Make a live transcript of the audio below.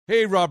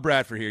Hey, Rob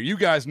Bradford here. You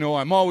guys know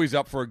I'm always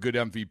up for a good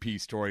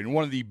MVP story, and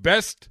one of the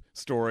best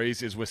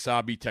stories is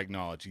Wasabi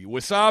Technology.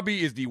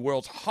 Wasabi is the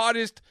world's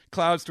hottest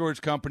cloud storage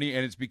company,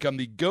 and it's become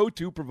the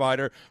go-to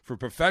provider for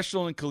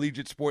professional and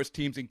collegiate sports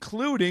teams,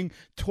 including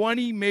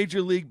 20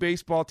 Major League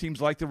Baseball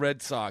teams like the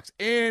Red Sox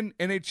and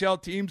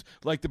NHL teams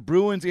like the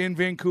Bruins and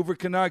Vancouver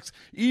Canucks.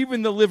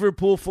 Even the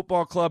Liverpool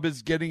Football Club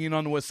is getting in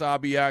on the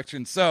Wasabi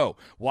action. So,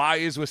 why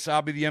is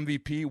Wasabi the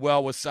MVP?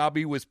 Well,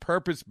 Wasabi was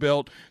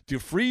purpose-built to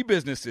free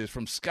businesses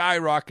from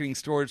skyrocketing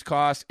storage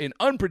costs and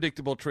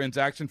unpredictable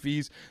transaction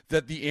fees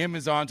that the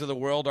Amazons of the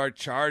world are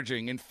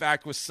charging. In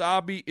fact,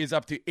 Wasabi is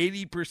up to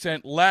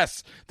 80%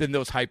 less than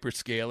those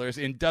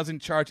hyperscalers and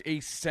doesn't charge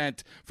a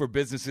cent for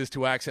businesses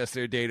to access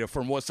their data.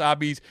 From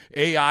Wasabi's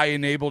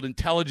AI-enabled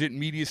intelligent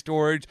media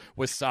storage,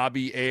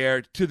 Wasabi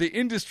Air, to the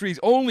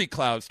industry's only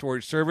cloud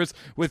storage service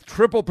with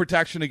triple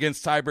protection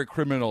against cyber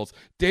criminals,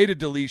 data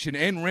deletion,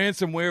 and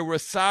ransomware,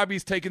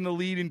 Wasabi's taken the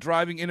lead in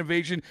driving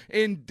innovation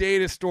in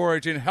data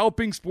storage and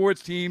helping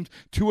sports teams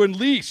to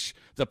unleash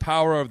the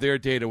power of their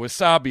data.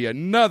 Wasabi,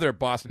 another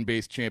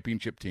Boston-based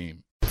championship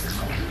team.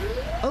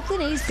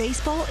 Oakland A's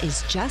baseball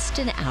is just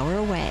an hour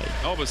away.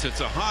 Elvis hits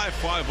a high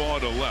fly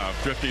ball to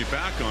left, drifting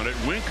back on it.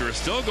 Winker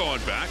still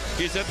going back.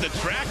 He's at the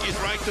track. He's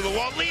right to the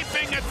wall,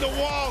 leaping at the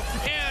wall,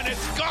 and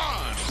it's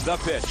gone. The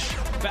pitch.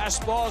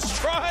 Fastball,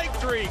 strike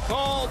three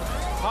called.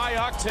 High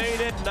octane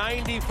at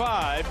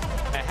 95.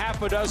 A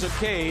half a dozen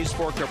Ks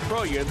for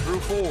Caprillion through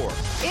 4.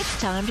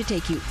 It's time to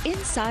take you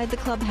inside the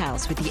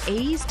clubhouse with the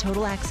A's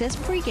Total Access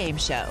pregame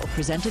show,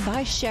 presented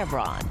by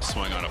Chevron.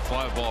 Swing on a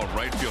fly ball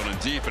right field and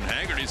deep, and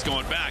Haggerty's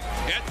going back.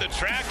 At the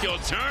track, he'll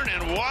turn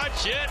and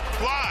watch it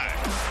fly.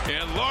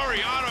 And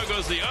Laureano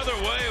goes the other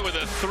way with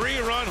a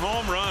 3-run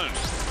home run.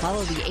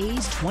 Follow the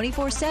A's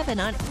 24/7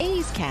 on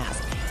A's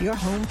Cast, your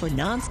home for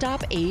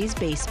nonstop A's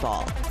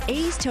baseball.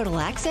 A's Total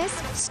Access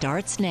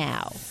starts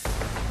now.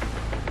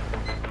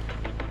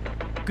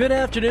 Good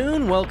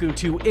afternoon. Welcome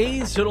to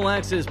A's Total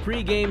Access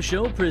pregame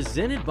show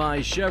presented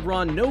by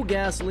Chevron. No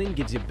gasoline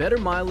gives you better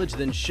mileage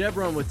than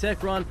Chevron with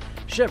Techron.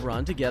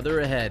 Chevron, together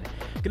ahead.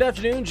 Good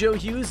afternoon. Joe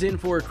Hughes in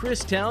for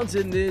Chris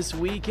Townsend this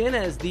weekend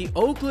as the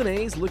Oakland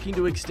A's looking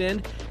to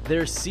extend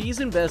their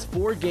season-best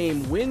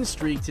 4-game win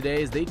streak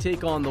today as they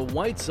take on the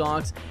White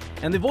Sox.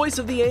 And the voice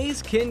of the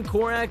A's, Ken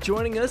Korak,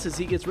 joining us as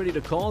he gets ready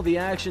to call the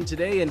action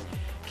today. And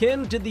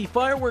Ken, did the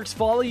fireworks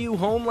follow you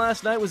home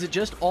last night? Was it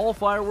just all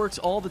fireworks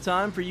all the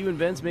time for you and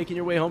Vince making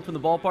your way home from the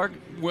ballpark?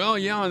 Well,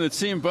 yeah, on the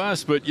team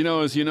bus, but,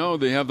 as you know,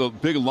 they have the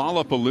big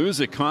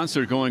Lollapalooza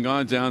concert going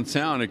on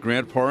downtown at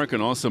Grant Park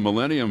and also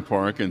Millennium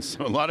Park, and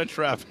so a lot of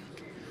traffic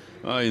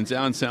in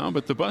downtown.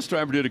 But the bus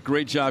driver did a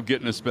great job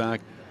getting us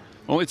back.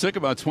 Only took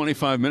about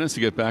 25 minutes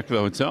to get back to the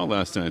hotel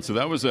last night, so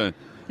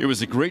it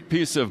was a great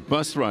piece of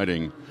bus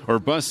riding or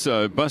bus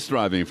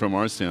driving from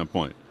our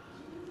standpoint.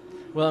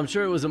 Well, I'm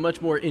sure it was a much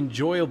more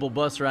enjoyable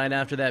bus ride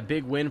after that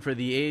big win for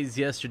the A's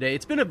yesterday.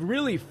 It's been a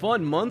really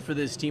fun month for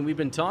this team. We've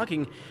been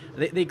talking.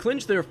 They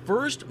clinched their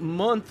first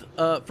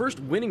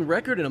winning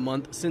record in a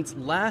month since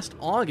last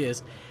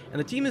August, and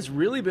the team has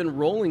really been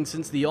rolling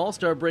since the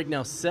All-Star break.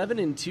 Now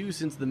 7-2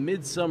 since the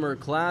Midsummer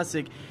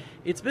Classic.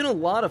 It's been a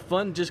lot of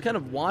fun just kind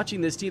of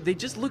watching this team. They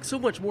just look so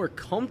much more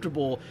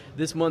comfortable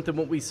this month than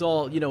what we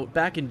saw,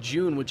 back in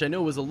June, which I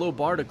know was a low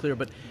bar to clear,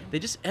 but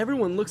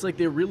everyone looks like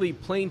they're really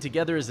playing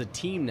together as a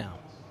team now.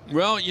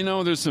 Well,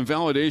 there's some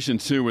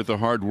validation, too, with the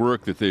hard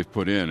work that they've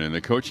put in and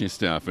the coaching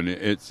staff, and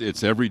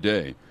it's every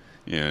day.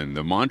 And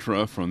the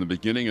mantra from the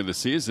beginning of the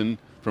season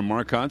from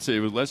Mark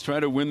Kotsay was, let's try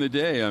to win the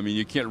day. I mean,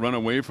 you can't run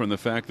away from the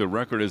fact the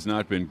record has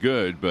not been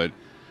good, but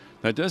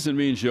that doesn't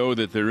mean, Joe,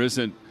 that there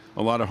isn't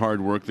a lot of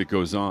hard work that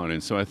goes on.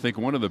 And so I think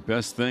one of the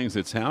best things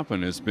that's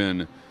happened has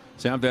been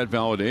to have that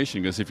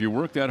validation, because if you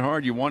work that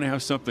hard, you want to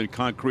have something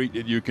concrete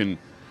that you can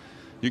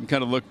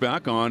kind of look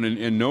back on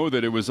and know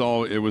that it was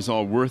all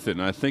worth it.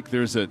 And I think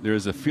there's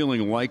a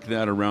feeling like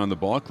that around the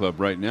ball club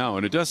right now.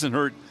 And it doesn't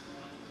hurt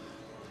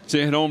to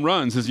hit home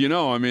runs, as you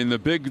know. I mean, the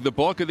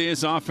bulk of the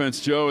A's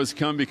offense, Joe, has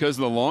come because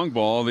of the long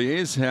ball. The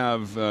A's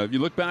have, you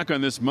look back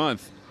on this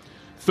month,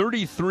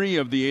 33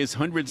 of the A's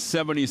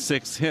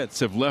 176 hits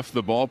have left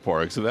the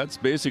ballpark. So that's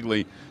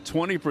basically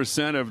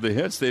 20% of the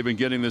hits they've been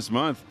getting this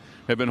month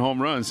have been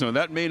home runs. So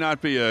that may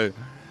not be a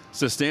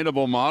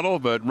sustainable model,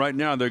 but right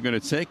now they're going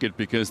to take it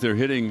because they're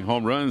hitting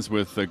home runs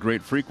with a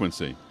great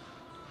frequency.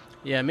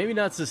 Yeah, maybe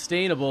not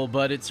sustainable,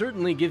 but it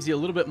certainly gives you a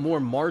little bit more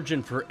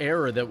margin for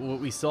error than what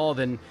we saw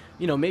than,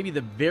 maybe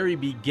the very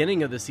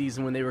beginning of the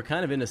season when they were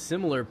kind of in a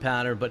similar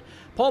pattern. But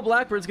Paul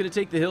Blackburn's going to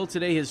take the hill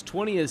today, his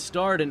 20th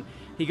start, and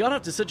he got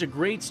off to such a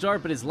great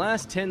start, but his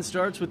last 10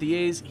 starts with the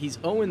A's, he's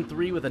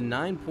 0-3 with a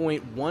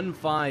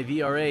 9.15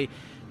 ERA.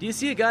 Do you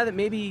see a guy that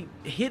maybe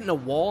hitting a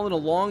wall in a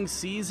long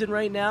season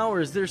right now,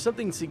 or is there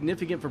something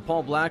significant for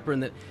Paul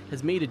Blackburn that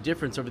has made a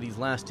difference over these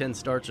last 10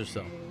 starts or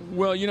so?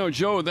 Well,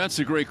 Joe, that's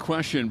a great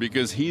question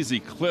because he's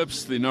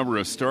eclipsed the number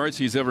of starts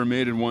he's ever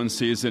made in one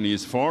season.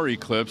 He's far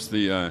eclipsed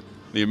the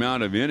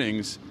amount of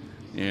innings,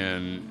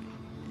 and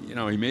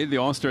he made the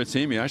All-Star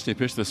team. He actually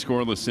pitched the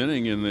scoreless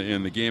inning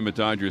in the game at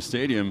Dodger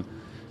Stadium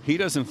he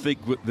doesn't think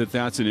that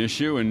that's an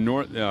issue, and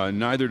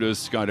neither does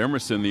Scott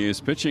Emerson, the A's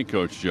pitching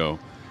coach, Joe.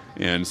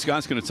 And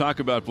Scott's going to talk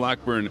about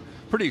Blackburn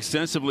pretty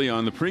extensively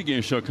on the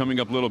pregame show coming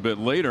up a little bit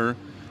later.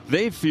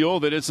 They feel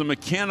that it's a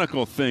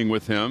mechanical thing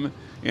with him,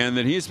 and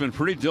that he's been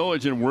pretty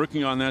diligent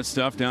working on that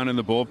stuff down in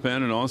the bullpen,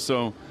 and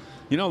also,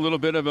 a little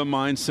bit of a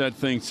mindset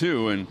thing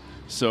too. And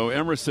so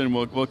Emerson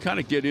will kind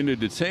of get into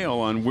detail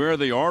on where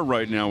they are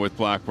right now with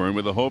Blackburn,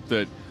 with the hope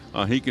that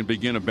he can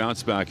begin a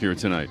bounce back here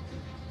tonight.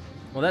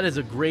 Well, that is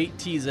a great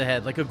tease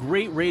ahead, like a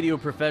great radio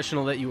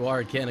professional that you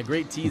are, Ken. A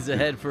great tease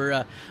ahead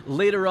for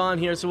later on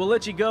here. So we'll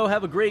let you go.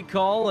 Have a great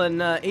call.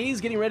 And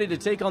A's getting ready to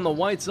take on the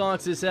White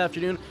Sox this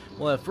afternoon.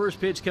 We'll have first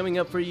pitch coming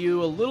up for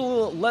you a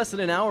little less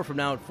than an hour from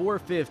now at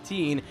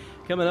 4:15.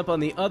 Coming up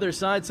on the other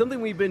side, something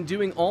we've been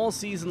doing all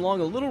season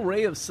long, a little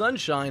ray of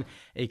sunshine,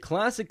 a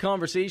classic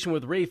conversation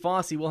with Ray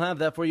Fosse. We'll have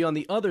that for you on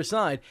the other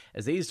side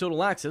as A's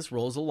Total Access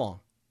rolls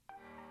along.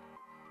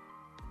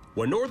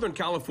 When Northern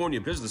California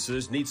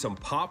businesses need some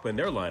pop in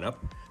their lineup,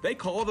 they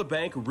call the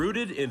bank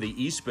rooted in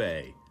the East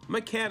Bay,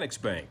 Mechanics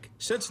Bank.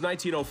 Since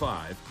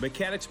 1905,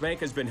 Mechanics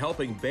Bank has been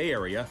helping Bay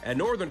Area and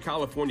Northern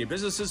California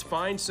businesses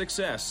find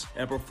success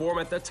and perform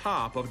at the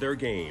top of their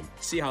game.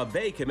 See how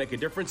they can make a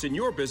difference in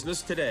your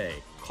business today.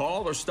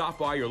 Call or stop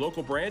by your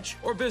local branch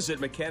or visit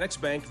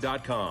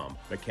mechanicsbank.com.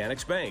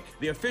 Mechanics Bank,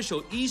 the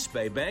official East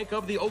Bay bank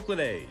of the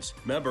Oakland A's.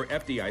 Member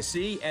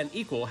FDIC and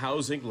equal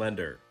housing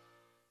lender.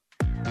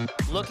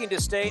 Looking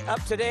to stay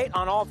up to date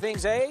on all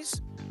things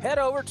A's? Head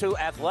over to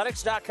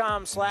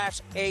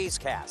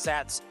athletics.com/A'sCast.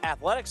 That's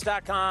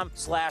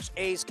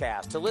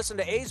athletics.com/A'sCast to listen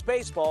to A's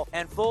baseball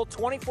and full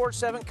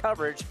 24/7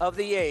 coverage of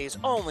the A's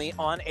only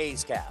on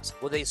A's Cast.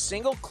 With a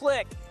single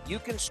click, you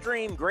can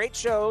stream great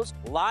shows,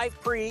 live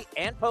pre-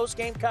 and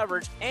post-game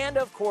coverage, and,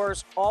 of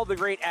course, all the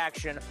great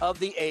action of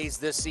the A's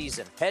this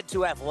season. Head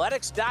to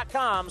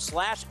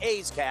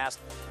athletics.com/A'sCast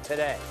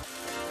today.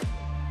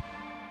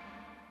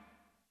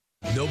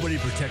 Nobody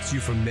protects you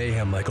from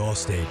mayhem like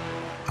Allstate.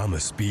 I'm a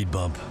speed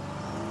bump.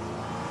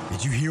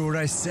 Did you hear what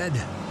I said?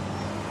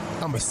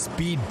 I'm a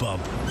speed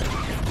bump.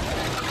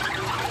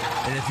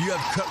 And if you have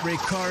cut-rate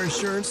car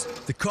insurance,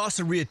 the cost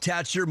to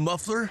reattach your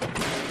muffler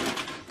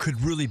could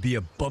really be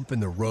a bump in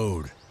the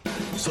road.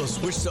 So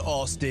switch to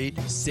Allstate,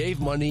 save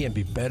money, and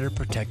be better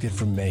protected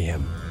from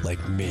mayhem,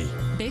 like me.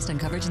 Based on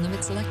coverage and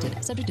limits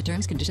selected, subject to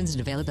terms, conditions,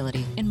 and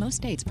availability. In most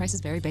states,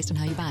 prices vary based on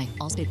how you buy.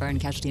 Allstate Fire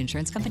and Casualty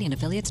Insurance Company and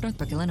affiliates,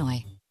 Northbrook,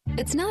 Illinois.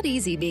 It's not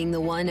easy being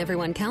the one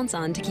everyone counts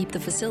on to keep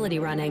the facility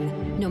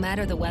running, no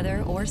matter the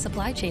weather or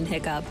supply chain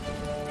hiccup.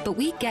 But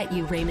we get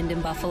you, Raymond in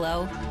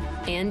Buffalo,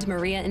 and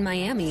Maria in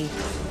Miami,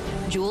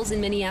 Jules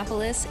in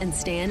Minneapolis, and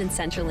Stan in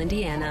Central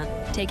Indiana,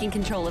 taking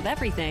control of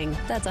everything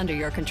that's under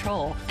your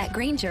control. At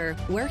Grainger,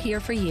 we're here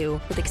for you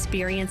with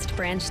experienced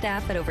branch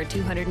staff at over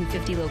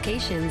 250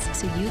 locations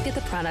so you get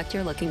the product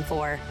you're looking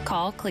for.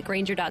 Call, click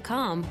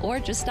Grainger.com, or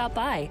just stop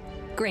by.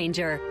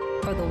 Grainger,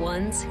 for the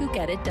ones who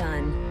get it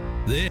done.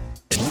 This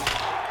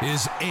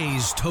is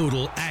A's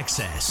Total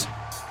Access.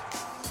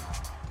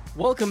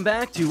 Welcome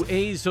back to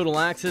A's Total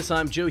Access.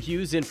 I'm Joe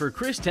Hughes in for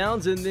Chris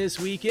Townsend this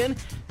weekend.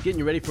 Getting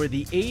you ready for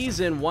the A's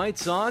and White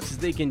Sox as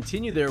they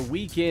continue their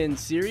weekend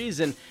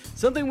series. And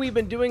something we've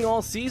been doing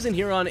all season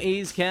here on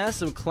A's Cast,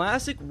 some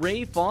classic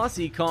Ray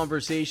Fosse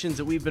conversations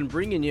that we've been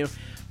bringing you.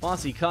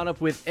 Fosse caught up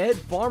with Ed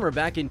Farmer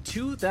back in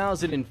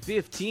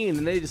 2015,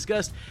 and they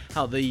discussed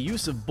how the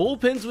use of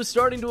bullpens was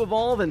starting to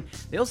evolve, and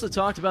they also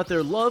talked about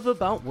their love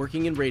about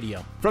working in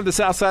radio. From the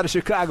south side of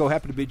Chicago,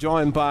 happy to be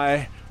joined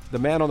by the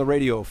man on the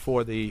radio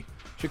for the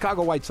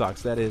Chicago White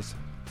Sox. That is,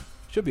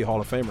 should be a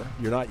Hall of Famer.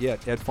 You're not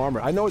yet, Ed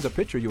Farmer. I know as a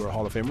pitcher you were a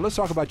Hall of Famer. Let's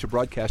talk about your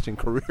broadcasting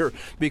career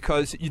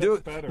because you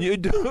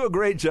do a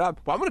great job.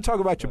 Well, I'm going to talk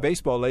about your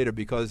baseball later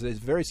because it's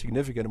very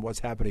significant in what's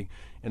happening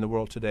in the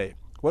world today.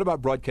 What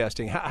about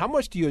broadcasting? How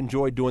much do you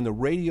enjoy doing the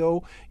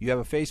radio? You have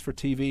a face for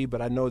TV,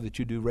 but I know that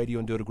you do radio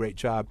and do a great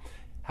job.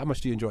 How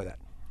much do you enjoy that?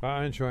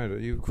 I enjoy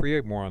it. You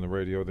create more on the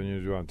radio than you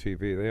do on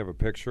TV. They have a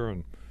picture,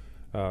 and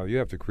you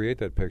have to create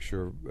that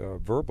picture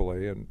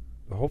verbally, and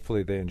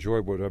hopefully they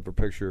enjoy whatever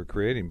picture you're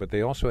creating, but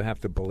they also have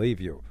to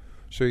believe you.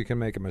 So you can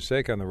make a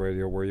mistake on the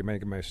radio where you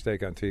make a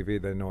mistake on TV,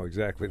 they know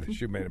exactly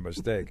that you made a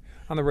mistake.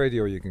 On the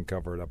radio, you can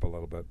cover it up a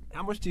little bit.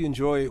 How much do you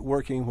enjoy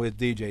working with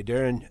DJ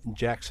Darren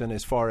Jackson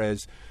as far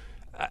as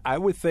I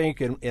would think,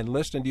 in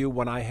listening to you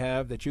when I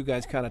have, that you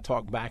guys kind of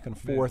talk back and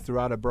forth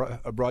throughout a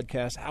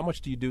broadcast. How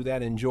much do you do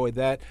that, enjoy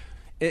that,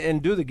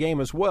 and do the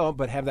game as well,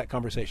 but have that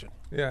conversation?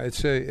 Yeah,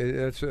 it's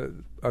a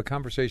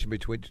conversation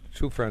between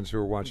two friends who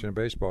are watching a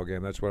baseball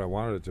game. That's what I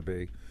wanted it to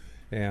be.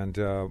 And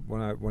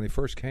when he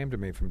first came to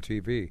me from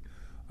TV,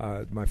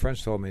 my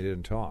friends told me he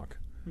didn't talk.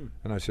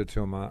 And I said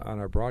to him, on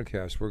our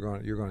broadcast, you're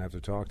going to have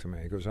to talk to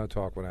me. He goes, I'll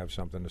talk when I have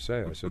something to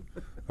say. I said,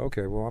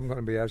 okay, well, I'm going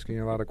to be asking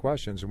you a lot of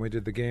questions. And we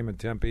did the game in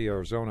Tempe,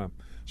 Arizona,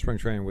 spring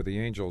training with the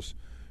Angels.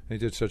 And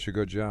he did such a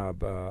good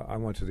job. I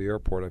went to the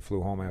airport. I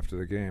flew home after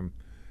the game.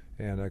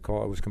 And I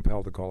was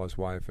compelled to call his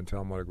wife and tell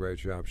him what a great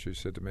job. She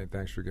said to me,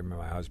 thanks for giving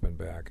my husband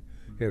back.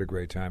 He had a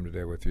great time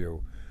today with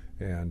you.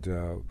 And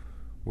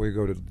We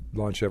go to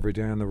lunch every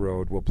day on the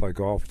road. We'll play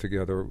golf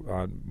together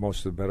on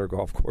most of the better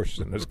golf courses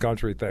in this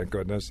country, thank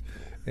goodness.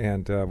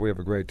 And we have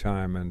a great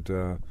time. And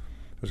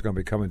it's going to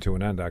be coming to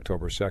an end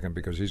October 2nd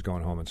because he's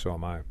going home and so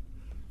am I.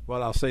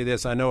 Well, I'll say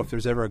this. I know if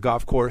there's ever a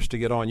golf course to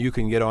get on, you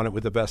can get on it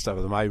with the best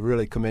of them. I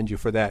really commend you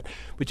for that.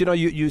 But,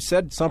 you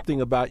said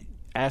something about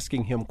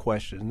asking him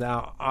questions.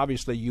 Now,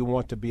 obviously, you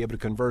want to be able to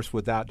converse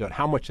without doing.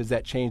 How much has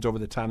that changed over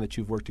the time that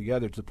you've worked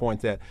together to the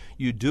point that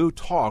you do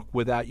talk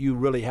without you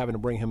really having to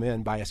bring him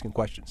in by asking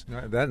questions?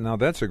 Now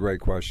that's a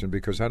great question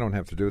because I don't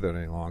have to do that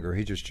any longer.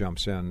 He just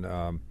jumps in.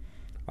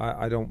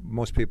 I don't.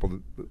 Most people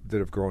that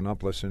have grown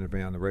up listening to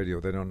me on the radio,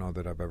 they don't know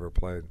that I've ever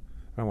played.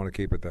 I want to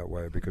keep it that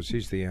way because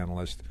he's the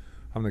analyst.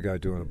 I'm the guy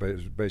doing a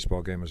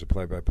baseball game as a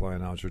play-by-play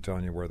announcer,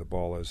 telling you where the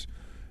ball is.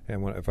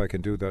 And if I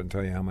can do that and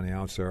tell you how many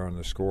outs there are on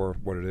the score,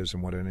 what it is,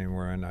 and what inning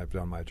we're in, I've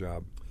done my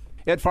job.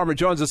 Ed Farmer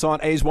joins us on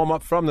A's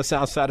Warm-Up from the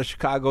south side of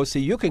Chicago. See,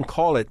 you can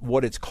call it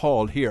what it's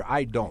called here.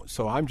 I don't.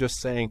 So I'm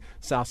just saying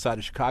south side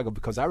of Chicago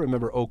because I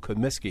remember Old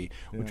Comiskey,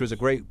 which was a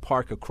great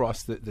park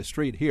across the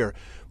street here.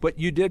 But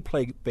you did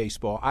play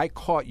baseball. I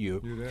caught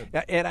you. You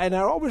did. And I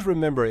always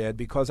remember, Ed,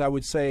 because I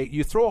would say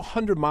you throw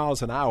 100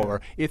 miles an hour.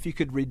 If you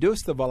could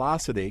reduce the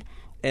velocity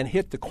and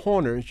hit the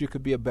corners, you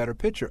could be a better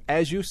pitcher.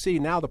 As you see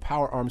now the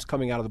power arms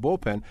coming out of the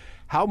bullpen,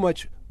 how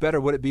much better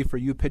would it be for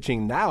you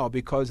pitching now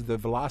because the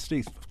velocity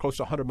is close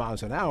to 100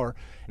 miles an hour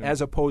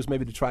as opposed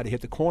maybe to try to hit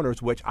the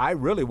corners, which I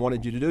really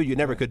wanted you to do. You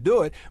never could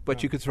do it,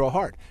 but you could throw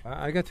hard.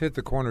 I got to hit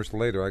the corners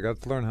later. I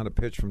got to learn how to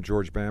pitch from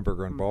George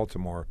Bamberger in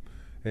Baltimore.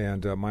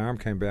 And my arm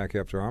came back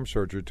after arm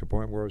surgery to a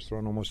point where I was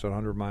throwing almost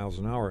 100 miles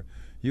an hour.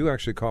 You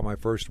actually caught my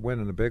first win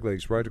in the big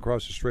leagues right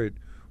across the street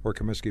where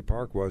Comiskey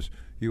Park was.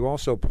 You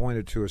also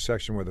pointed to a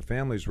section where the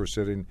families were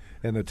sitting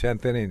in the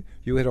 10th inning.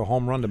 You hit a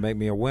home run to make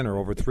me a winner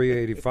over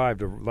 385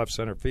 to left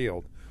center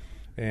field.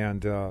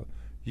 And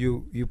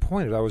you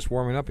pointed. I was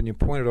warming up, and you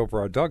pointed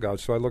over our dugout.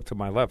 So I looked to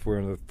my left. We were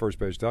in the first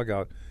base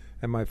dugout.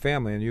 And my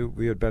family, and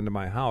we had been to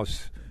my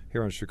house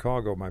here in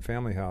Chicago, my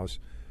family house,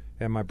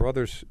 and my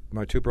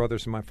two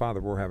brothers and my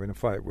father were having a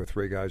fight with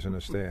three guys in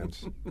the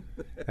stands.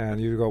 And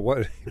you go,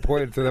 what? You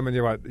pointed to them, and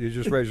you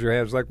just raise your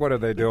hands like, what are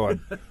they doing?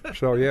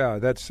 So, yeah,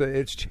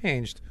 it's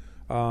changed.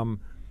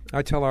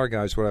 I tell our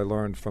guys what I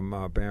learned from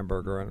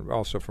Bamberger and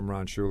also from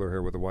Ron Schuler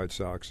here with the White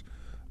Sox.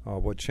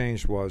 What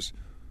changed was,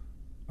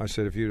 I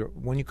said,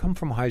 when you come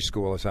from high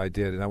school, as I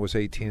did, and I was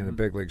 18 in the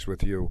big leagues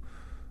with you,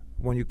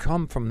 when you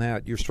come from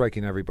that, you're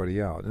striking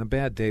everybody out. And a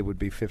bad day would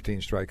be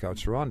 15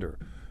 strikeouts or under.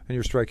 And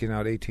you're striking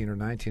out 18 or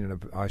 19 in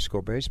a high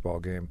school baseball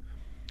game.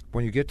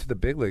 When you get to the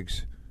big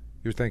leagues,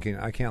 you're thinking,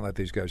 I can't let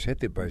these guys hit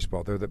the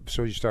baseball.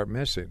 So you start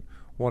missing.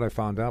 What I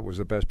found out was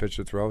the best pitch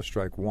to throw,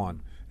 strike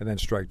one, and then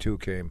strike two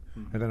came,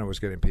 and then I was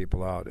getting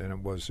people out, and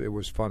it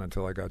was fun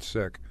until I got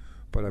sick.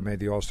 But I made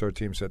the All-Star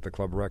team, set the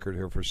club record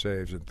here for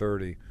saves in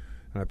 30,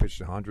 and I pitched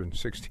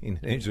 116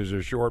 innings as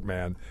a short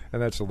man,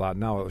 and that's a lot.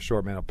 Now a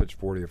short man will pitch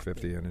 40 or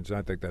 50 innings, and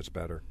I think that's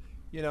better.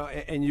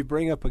 And you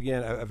bring up,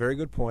 again, a very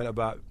good point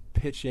about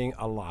pitching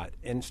a lot.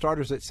 And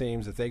starters, it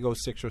seems, if they go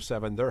 6 or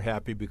 7, they're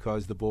happy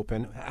because the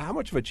bullpen. How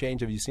much of a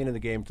change have you seen in the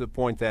game to the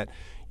point that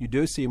you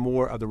do see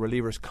more of the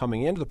relievers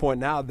coming in to the point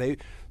now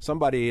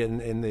somebody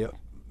in the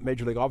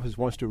Major League office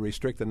wants to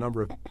restrict the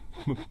number of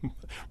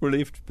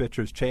relief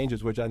pitchers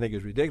changes, which I think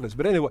is ridiculous.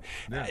 But anyway,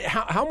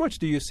 how much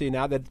do you see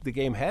now that the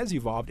game has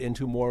evolved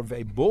into more of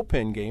a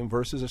bullpen game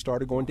versus a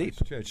starter going deep?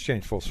 It's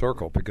changed full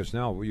circle because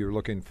now you're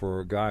looking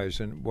for guys.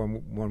 And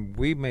when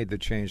we made the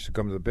change to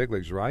come to the big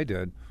leagues, or I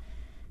did,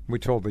 we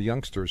told the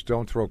youngsters,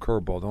 don't throw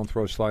curveball, don't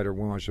throw slider,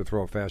 we want you to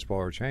throw a fastball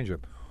or a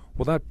changeup.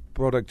 Well, that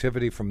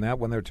productivity from that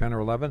when they're 10 or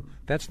 11,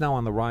 that's now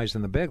on the rise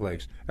in the big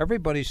leagues.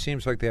 Everybody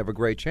seems like they have a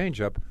great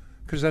changeup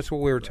because that's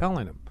what we were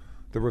telling them.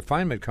 The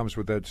refinement comes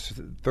with that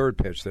third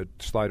pitch,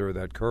 that slider,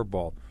 that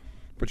curveball.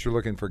 But you're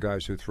looking for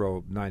guys who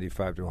throw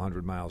 95 to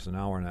 100 miles an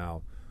hour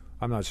now.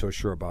 I'm not so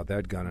sure about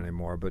that gun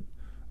anymore, but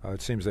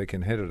it seems they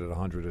can hit it at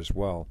 100 as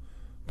well.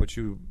 But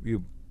you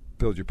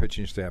build your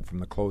pitching staff from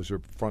the closer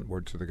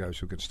frontward to the guys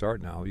who can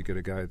start now. You get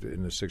a guy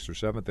in the 6th or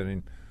 7th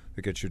inning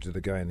that gets you to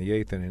the guy in the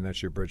 8th inning.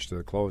 That's your bridge to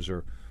the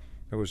closer.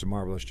 It was a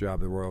marvelous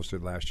job the Royals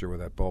did last year with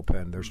that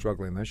bullpen. They're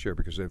struggling this year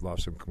because they've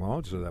lost some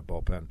components of that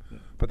bullpen.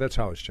 But that's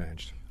how it's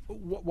changed.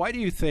 Why do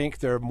you think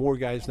there are more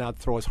guys now that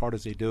throw as hard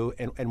as they do,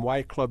 and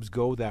why clubs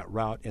go that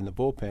route in the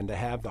bullpen to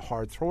have the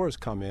hard throwers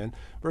come in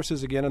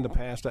versus, again, in the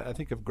past, I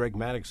think of Greg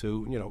Maddux,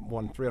 who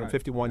won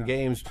 351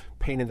 games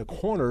painting the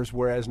corners,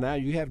 whereas now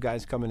you have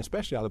guys coming,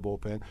 especially out of the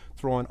bullpen,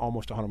 throwing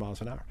almost 100 miles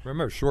an hour.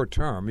 Remember, short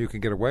term, you can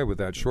get away with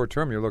that. Short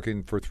term, you're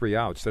looking for 3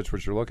 outs. That's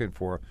what you're looking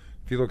for.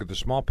 If you look at the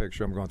small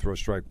picture, I'm going to throw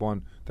strike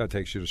one. That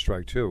takes you to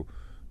strike two.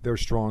 They're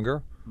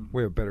stronger.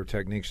 We have better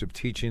techniques of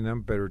teaching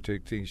them, better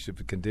techniques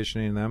of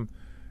conditioning them.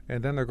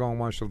 And then they're going to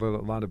watch a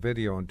lot of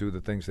video and do the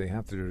things they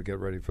have to do to get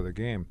ready for the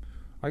game.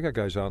 I got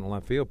guys out in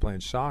left field playing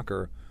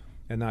soccer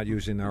and not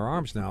using their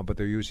arms now, but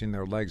they're using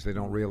their legs. They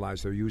don't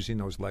realize they're using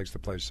those legs to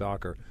play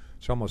soccer.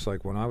 It's almost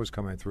like when I was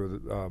coming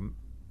through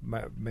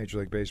Major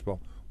League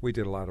Baseball, we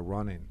did a lot of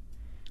running.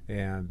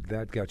 and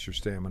that got your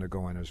stamina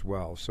going as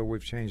well. So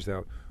we've changed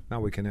that. Now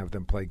we can have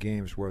them play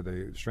games where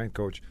the strength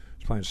coach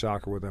is playing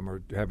soccer with them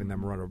or having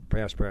them run a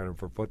pass pattern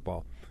for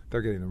football.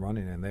 They're getting the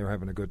running in. They're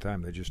having a good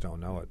time. They just don't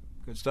know it.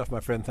 Good stuff,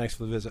 my friend. Thanks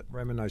for the visit.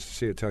 Raymond, nice to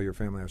see you. Tell your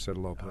family I said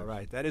hello, please. All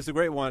right. That is the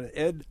great one,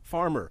 Ed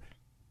Farmer.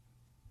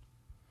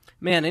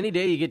 Man, any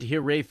day you get to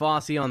hear Ray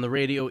Fosse on the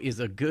radio is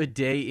a good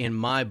day in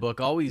my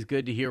book. Always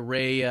good to hear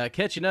Ray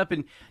catching up,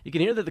 and you can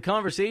hear that the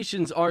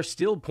conversations are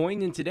still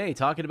poignant today,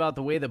 talking about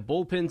the way that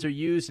bullpens are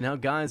used and how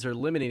guys are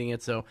eliminating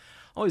it. So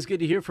always good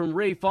to hear from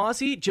Ray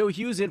Fosse. Joe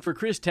Hughes in for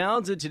Chris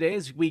Townsend today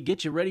as we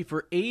get you ready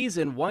for A's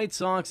and White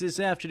Sox this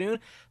afternoon.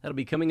 That'll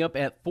be coming up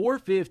at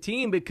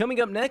 4:15. But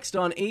coming up next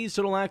on A's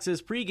Total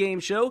Access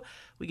pregame show,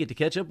 we get to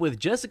catch up with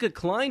Jessica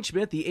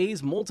Kleinschmidt, the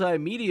A's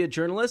multimedia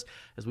journalist,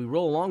 as we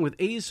roll along with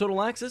A's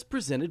Total Access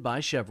presented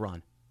by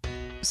Chevron.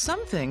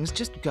 Some things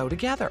just go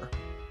together.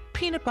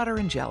 Peanut butter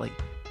and jelly,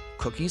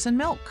 cookies and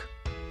milk,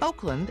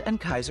 Oakland and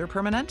Kaiser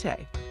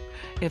Permanente.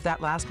 If that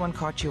last one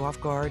caught you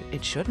off guard,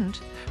 it shouldn't,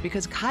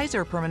 because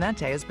Kaiser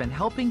Permanente has been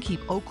helping keep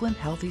Oakland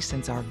healthy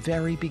since our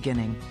very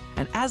beginning.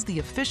 And as the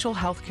official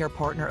healthcare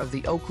partner of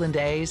the Oakland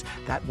A's,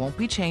 that won't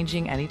be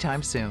changing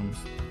anytime soon.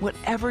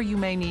 Whatever you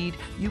may need,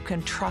 you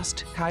can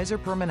trust Kaiser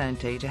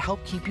Permanente to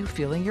help keep you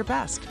feeling your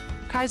best.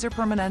 Kaiser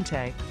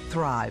Permanente.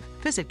 Thrive.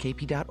 Visit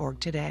kp.org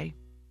today.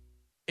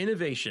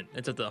 Innovation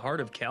is at the heart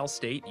of Cal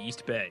State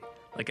East Bay.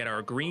 Like at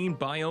our Green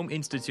Biome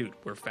Institute,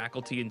 where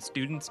faculty and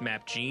students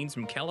map genes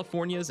from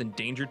California's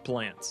endangered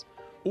plants.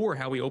 Or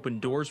how we open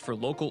doors for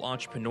local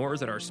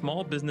entrepreneurs at our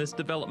Small Business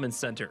Development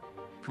Center.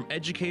 From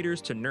educators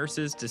to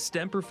nurses to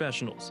STEM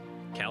professionals,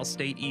 Cal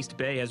State East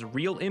Bay has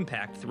real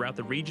impact throughout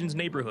the region's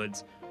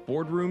neighborhoods,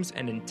 boardrooms,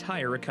 and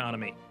entire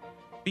economy.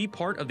 Be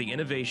part of the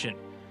innovation.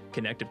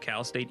 Connect with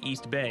Cal State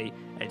East Bay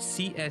at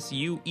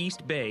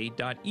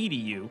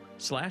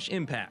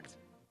csueastbay.edu/impact.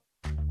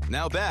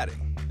 Now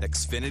batting,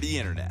 Xfinity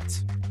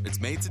Internet. It's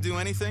made to do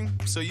anything,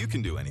 so you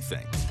can do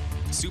anything.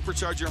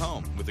 Supercharge your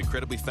home with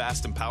incredibly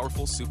fast and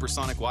powerful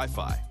supersonic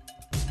Wi-Fi.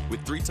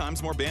 With 3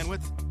 times more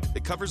bandwidth,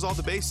 it covers all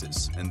the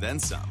bases, and then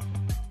some.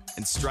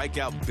 And strike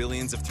out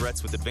billions of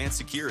threats with advanced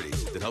security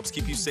that helps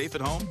keep you safe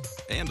at home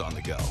and on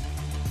the go.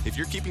 If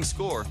you're keeping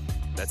score,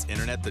 that's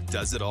internet that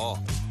does it all.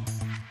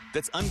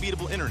 That's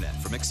unbeatable internet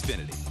from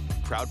Xfinity,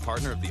 proud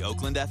partner of the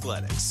Oakland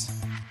Athletics.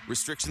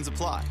 Restrictions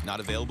apply, not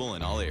available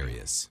in all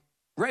areas.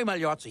 Ray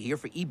Magliozzi here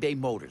for eBay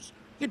Motors.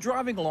 You're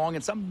driving along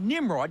and some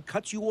nimrod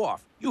cuts you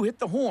off. You hit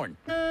the horn.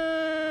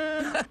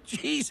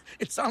 Jeez,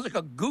 it sounds like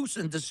a goose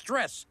in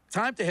distress.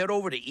 Time to head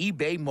over to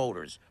eBay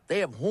Motors. They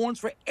have horns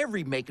for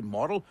every make and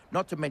model,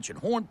 not to mention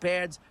horn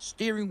pads,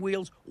 steering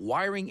wheels,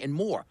 wiring, and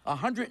more.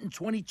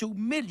 122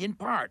 million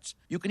parts.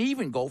 You can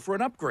even go for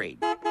an upgrade.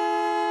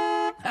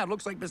 It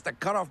looks like Mr.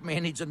 Cutoff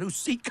Man needs a new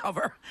seat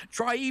cover.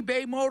 Try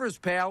eBay Motors,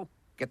 pal.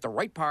 Get the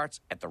right parts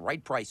at the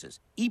right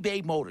prices.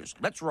 eBay Motors.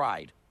 Let's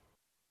ride.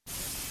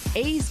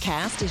 A's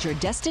Cast is your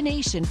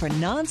destination for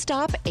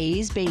nonstop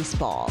A's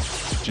baseball.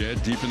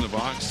 Jed deep in the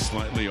box,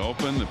 slightly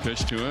open. The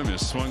pitch to him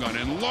is swung on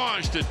and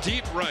launched to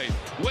deep right.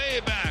 Way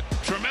back.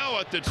 Trammell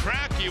at the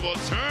track. He will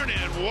turn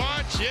and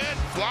watch it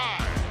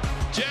fly.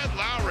 Jed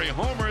Lowry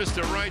homers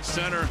to right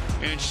center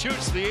and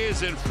shoots the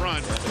A's in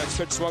front. Next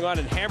pitch swung on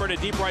and hammered to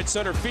deep right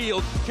center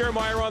field.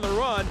 Kiermaier on the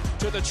run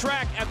to the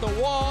track at the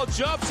wall,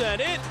 jumps,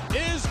 and it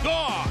is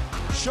gone.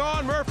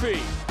 Sean Murphy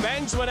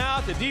bangs one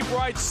out to deep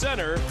right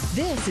center.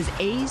 This is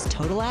A's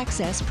Total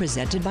Access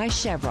presented by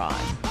Chevron.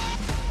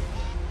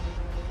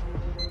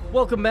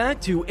 Welcome back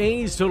to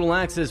A's Total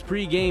Access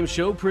pregame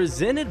show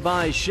presented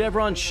by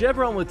Chevron.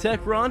 Chevron with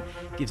Techron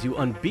gives you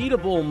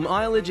unbeatable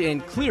mileage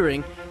and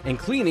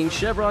cleaning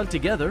Chevron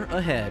together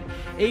ahead.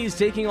 A's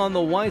taking on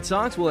the White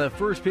Sox. We'll have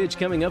first pitch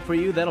coming up for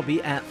you. That'll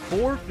be at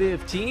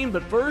 4:15.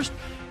 But first,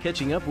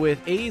 catching up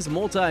with A's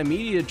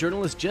multimedia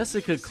journalist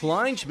Jessica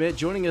Kleinschmidt,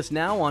 joining us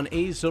now on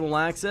A's Total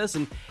Access.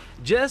 And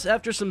Jess,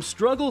 after some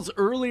struggles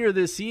earlier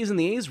this season,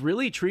 the A's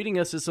really treating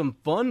us to some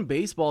fun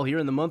baseball here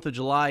in the month of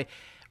July.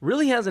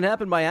 Really hasn't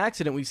happened by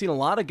accident. We've seen a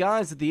lot of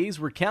guys that the A's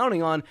were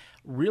counting on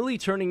really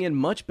turning in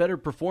much better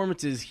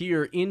performances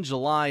here in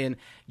July. And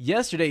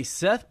yesterday,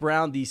 Seth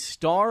Brown, the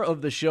star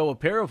of the show, a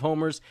pair of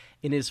homers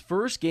in his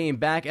first game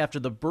back after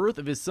the birth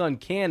of his son,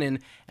 Cannon.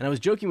 And I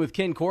was joking with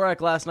Ken Korak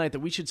last night that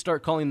we should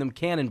start calling them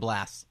Cannon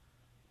Blasts.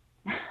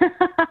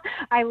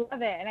 I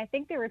love it. And I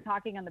think they were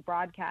talking on the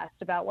broadcast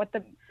about what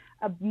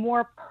a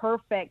more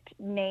perfect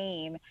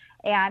name.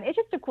 And it's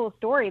just a cool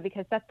story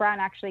because Seth Brown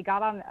actually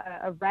got on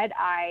a red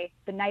eye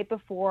the night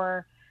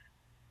before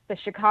the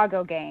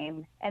Chicago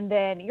game. And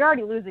then you're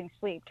already losing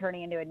sleep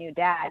turning into a new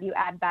dad. You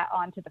add that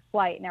onto the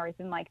flight and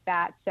everything like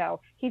that. So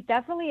he's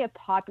definitely a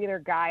popular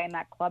guy in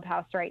that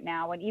clubhouse right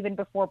now. And even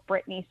before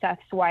Brittany,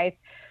 Seth's wife,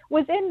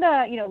 was in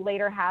the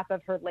later half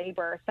of her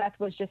labor, Seth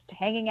was just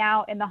hanging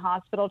out in the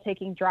hospital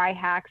taking dry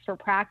hacks for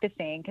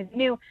practicing because he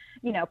knew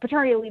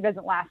paternity leave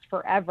doesn't last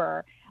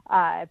forever.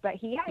 But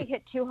he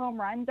hit 2 home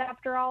runs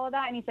after all of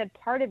that. And he said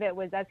part of it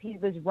was as he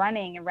was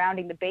running and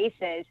rounding the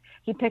bases,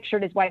 he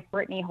pictured his wife,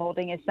 Brittany,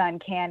 holding his son,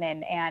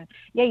 Cannon. And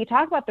yeah, you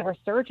talk about the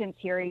resurgence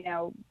here. You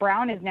know,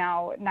 Brown is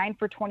now 9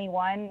 for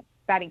 21,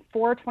 batting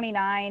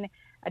 .429,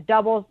 a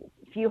double,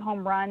 few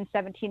home runs,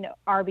 17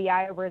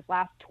 RBI over his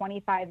last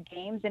 25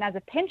 games. And as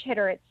a pinch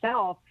hitter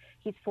itself,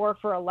 he's 4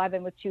 for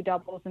 11 with 2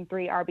 doubles and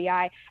 3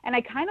 RBI. And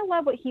I kind of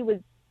love what he was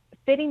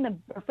footing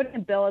the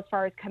bill as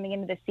far as coming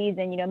into the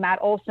season. You know, Matt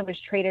Olson was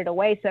traded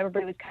away, so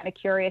everybody was kind of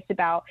curious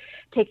about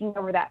taking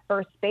over that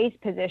first base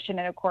position.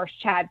 And of course,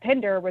 Chad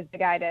Pinder was the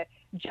guy to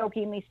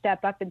jokingly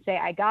step up and say,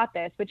 I got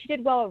this, which he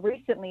did well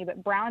recently,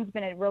 but Brown's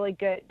been done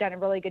a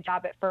really good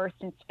job at first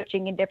and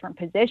switching in different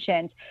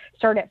positions,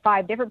 started at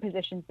 5 different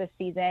positions this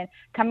season,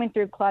 coming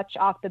through clutch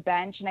off the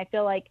bench. And I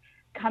feel like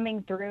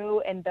coming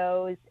through in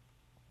those,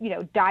 you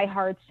know,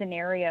 diehard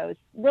scenarios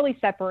really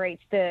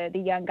separates the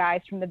young guys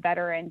from the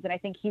veterans. And I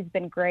think he's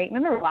been great.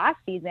 Remember last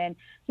season,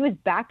 he was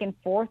back and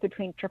forth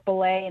between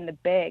AAA and the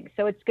big.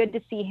 So it's good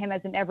to see him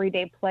as an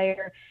everyday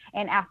player.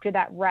 And after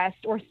that rest,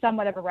 or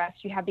somewhat of a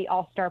rest, you have the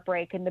All-Star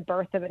break and the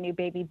birth of a new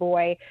baby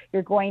boy.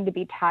 You're going to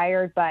be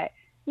tired, but,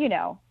 you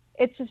know,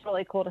 it's just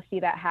really cool to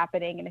see that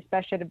happening. And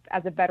especially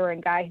as a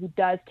veteran guy who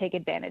does take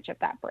advantage of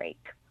that break.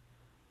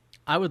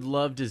 I would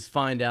love to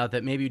find out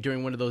that maybe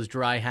during one of those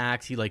dry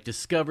hacks, he like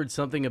discovered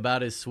something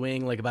about his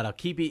swing, like about how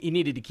he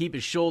needed to keep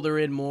his shoulder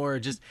in more,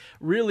 just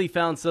really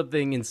found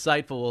something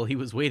insightful while he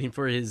was waiting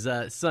for his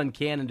son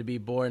Cannon to be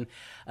born.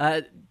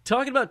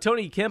 Talking about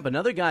Tony Kemp,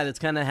 another guy that's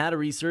kind of had a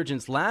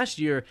resurgence last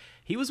year.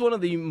 He was one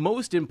of the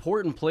most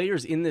important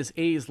players in this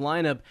A's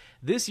lineup.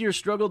 This year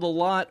struggled a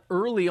lot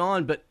early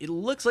on, but it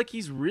looks like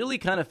he's really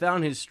kind of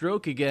found his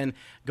stroke again,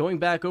 going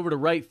back over to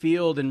right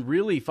field and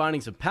really finding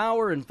some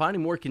power and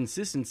finding more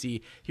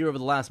consistency here over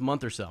the last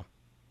month or so.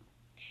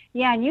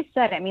 Yeah, and you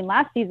said it. I mean,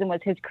 last season was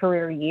his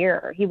career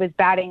year. He was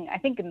batting, I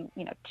think, in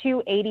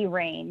 280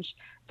 range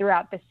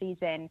throughout the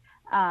season.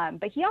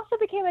 But he also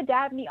became a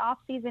dad in the off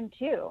season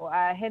too.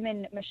 Him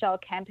and Michelle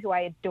Kemp, who I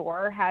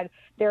adore, had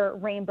their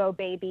rainbow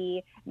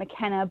baby,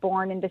 McKenna,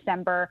 born in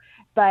December.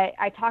 But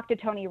I talked to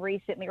Tony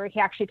recently, or he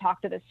actually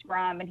talked to the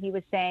Scrum, and he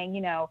was saying, you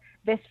know,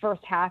 this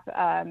first half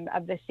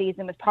of the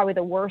season was probably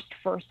the worst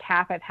first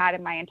half I've had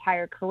in my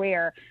entire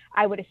career.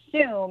 I would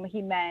assume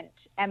he meant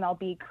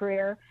MLB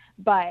career,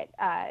 but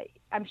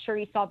I'm sure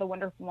you saw the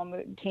wonderful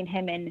moment between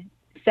him and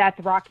Seth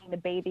rocking the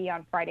baby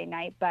on Friday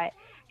night. But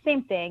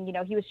same thing, you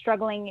know, he was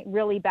struggling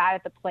really bad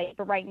at the plate,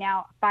 but right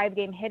now,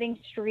 5-game hitting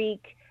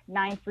streak,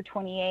 9 for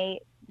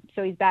 28.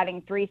 So he's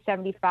batting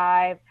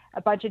 .375,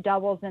 a bunch of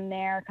doubles in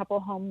there, a couple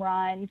home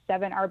runs,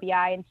 7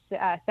 RBI in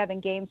 7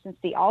 games since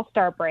the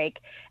All-Star break.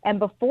 And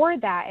before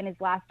that, in his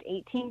last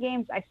 18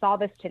 games, I saw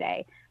this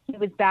today, he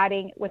was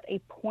batting with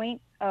a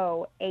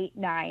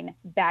 .089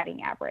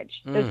 batting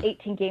average, those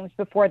 18 games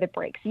before the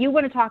break. So you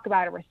want to talk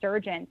about a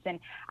resurgence. And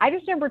I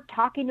just remember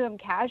talking to him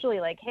casually,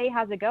 like, hey,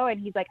 how's it going?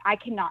 He's like, I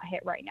cannot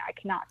hit right now. I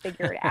cannot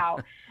figure it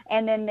out.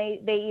 And then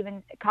they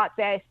even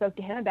I spoke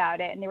to him about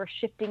it, and they were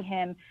shifting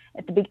him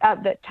at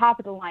the top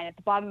of the line, at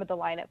the bottom of the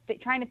lineup,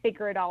 trying to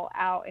figure it all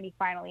out. And he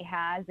finally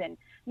has. And,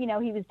 you know,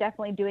 he was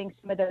definitely doing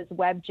some of those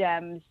web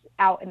gems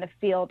out in the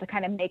field to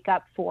kind of make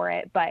up for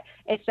it. But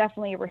it's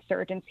definitely a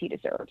resurgence he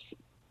deserves.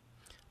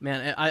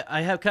 Man,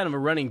 I have kind of a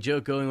running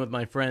joke going with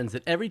my friends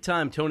that every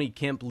time Tony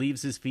Kemp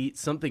leaves his feet,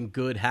 something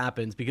good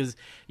happens. Because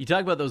you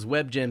talk about those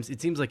web gems,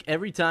 it seems like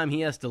every time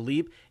he has to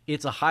leap,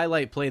 it's a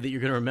highlight play that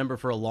you're going to remember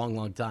for a long,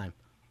 long time.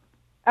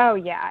 Oh,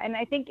 yeah. And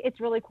I think it's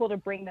really cool to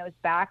bring those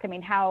back. I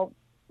mean, how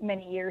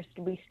many years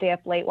did we stay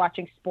up late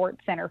watching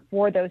SportsCenter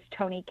for those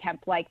Tony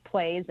Kemp-like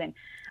plays? And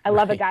I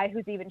love a guy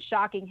who's even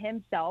shocking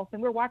himself.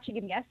 And we're watching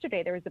him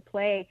yesterday. There was a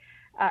play,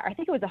 I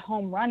think it was a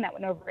home run that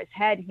went over his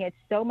head. And he had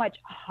so much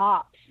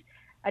hops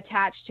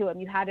attached to him.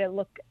 You had to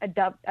look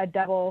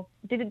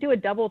do a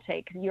double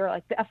take. You're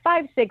like, a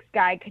 5'6"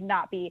 guy could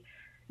not be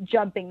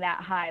jumping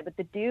that high, but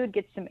the dude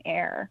gets some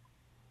air.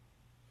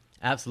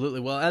 Absolutely.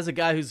 Well, as a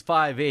guy who's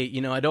 5'8",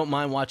 you know, I don't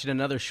mind watching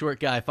another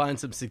short guy find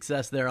some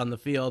success there on the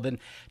field. And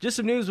just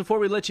some news before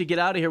we let you get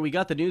out of here. We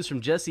got the news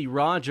from Jesse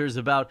Rogers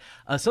about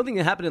something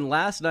that happened in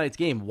last night's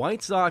game.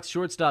 White Sox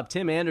shortstop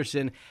Tim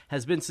Anderson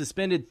has been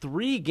suspended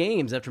 3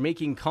 games after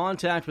making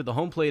contact with the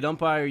home plate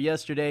umpire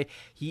yesterday.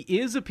 He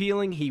is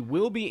appealing. He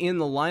will be in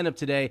the lineup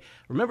today.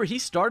 Remember, he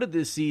started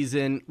this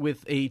season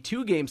with a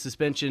 2-game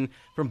suspension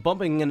from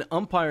bumping an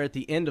umpire at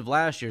the end of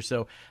last year.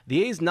 So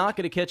the A's not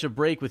going to catch a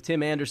break with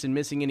Tim Anderson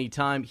missing any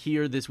time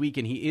here this week,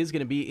 and he is going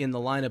to be in the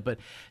lineup. But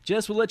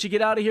Jess, we'll let you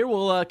get out of here.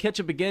 We'll catch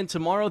up again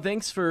tomorrow.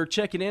 Thanks for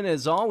checking in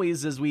as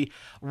always as we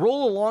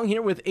roll along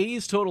here with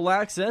A's Total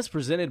Access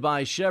presented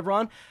by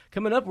Chevron.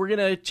 Coming up, we're going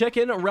to check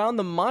in around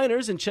the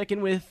minors and check in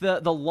with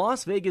the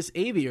Las Vegas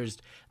Aviators,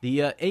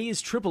 the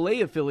A's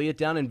AAA affiliate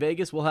down in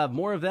Vegas. We'll have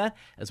more of that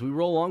as we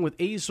roll along with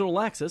A's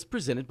Total Access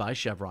presented by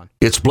Chevron.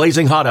 It's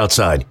blazing hot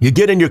outside. You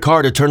get in your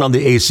car to turn on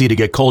the AC to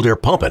get cold air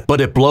pumping, but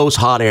it blows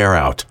hot air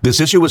out. This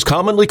issue is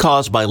commonly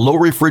caused by low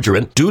refrigeration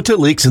refrigerant due to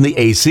leaks in the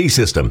AC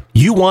system.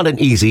 You want an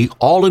easy,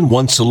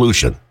 all-in-one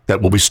solution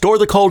that will restore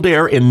the cold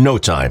air in no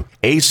time.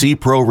 AC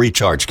Pro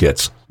Recharge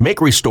Kits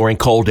make restoring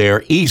cold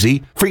air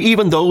easy for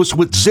even those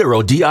with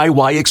zero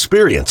DIY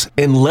experience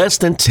in less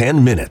than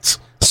 10 minutes.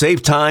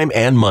 Save time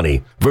and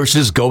money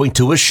versus going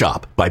to a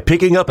shop by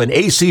picking up an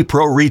AC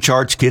Pro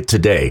Recharge Kit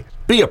today.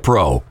 Be a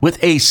pro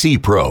with AC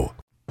Pro.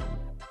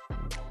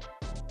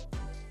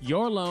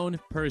 Your loan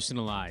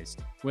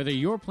personalized. Whether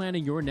you're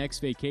planning your next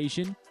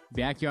vacation,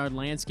 backyard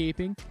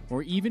landscaping,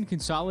 or even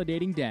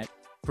consolidating debt,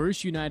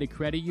 First United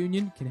Credit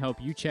Union can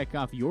help you check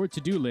off your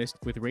to-do list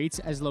with rates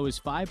as low as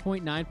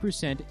 5.9%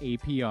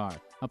 APR.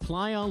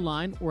 Apply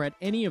online or at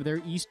any of their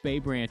East Bay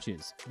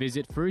branches.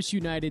 Visit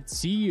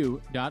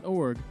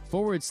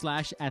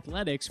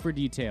firstunitedcu.org/athletics for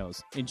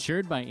details.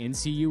 Insured by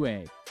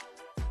NCUA.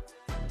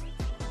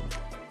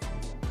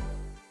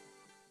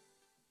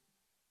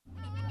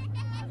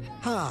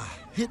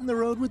 Hitting the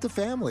road with the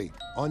family.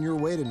 On your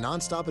way to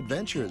nonstop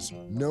adventures.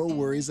 No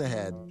worries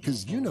ahead,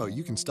 because you know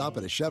you can stop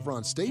at a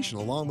Chevron station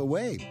along the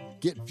way.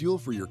 Get fuel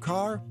for your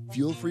car,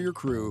 fuel for your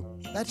crew.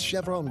 That's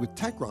Chevron with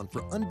Techron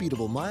for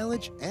unbeatable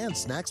mileage and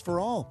snacks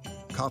for all.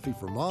 Coffee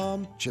for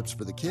mom, chips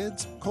for the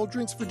kids, cold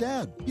drinks for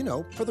dad. You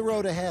know, for the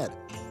road ahead.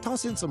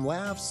 Toss in some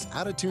laughs,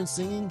 out-of-tune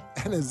singing,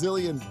 and a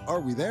zillion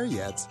 "Are we there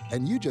yet?"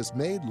 And you just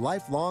made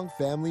lifelong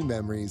family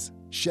memories.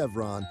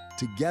 Chevron,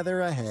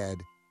 together ahead.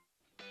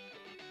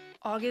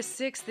 August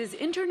 6th is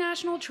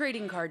International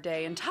Trading Card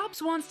Day, and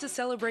Topps wants to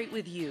celebrate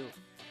with you.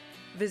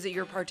 Visit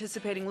your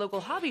participating local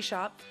hobby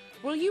shop,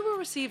 where you will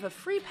receive a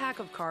free pack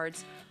of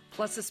cards,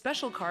 plus a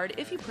special card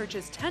if you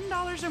purchase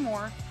 $10 or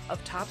more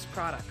of Topps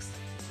products,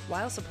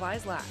 while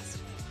supplies last.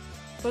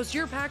 Post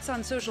your packs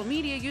on social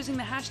media using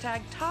the hashtag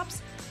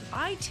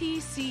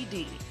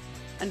ToppsITCD,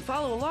 and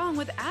follow along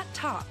with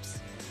 @Topps.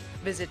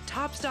 Visit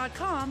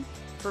Topps.com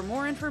for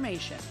more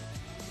information.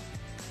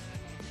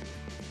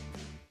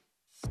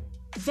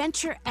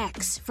 Venture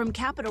X from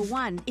Capital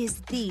One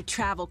is the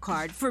travel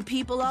card for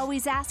people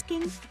always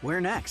asking, where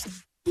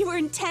next? You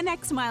earn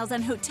 10x miles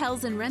on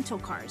hotels and rental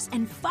cars,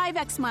 and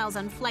 5x miles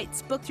on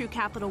flights booked through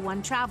Capital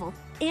One Travel,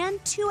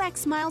 and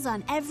 2x miles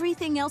on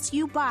everything else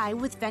you buy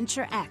with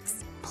Venture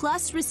X.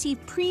 Plus,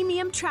 receive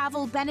premium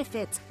travel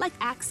benefits like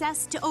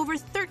access to over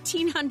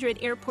 1,300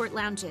 airport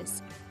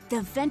lounges.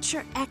 The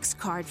Venture X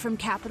card from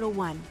Capital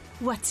One.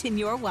 What's in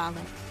your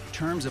wallet?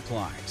 Terms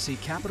apply. See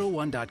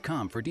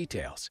CapitalOne.com for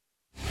details.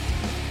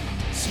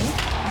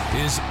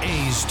 Is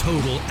A's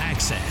Total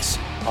Access.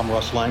 I'm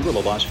Russ Langer,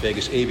 the Las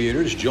Vegas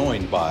Aviators,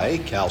 joined by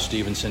Cal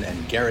Stevenson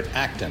and Garrett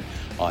Acton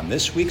on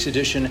this week's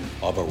edition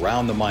of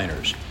Around the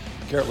Minors.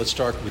 Garrett, let's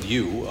start with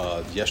you.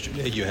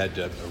 Yesterday you had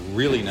a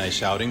really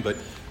nice outing, but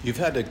you've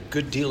had a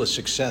good deal of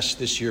success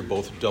this year,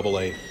 both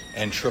AA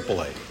and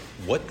AAA.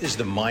 What is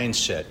the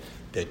mindset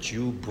that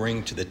you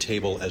bring to the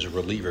table as a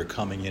reliever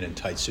coming in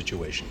tight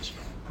situations?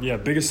 Yeah,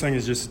 biggest thing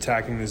is just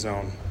attacking the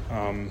zone.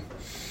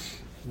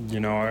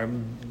 You know,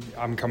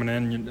 I'm coming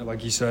in,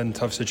 like you said, in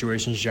tough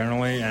situations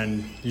generally,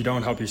 and you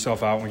don't help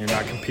yourself out when you're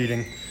not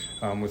competing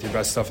with your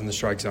best stuff in the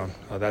strike zone.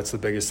 That's the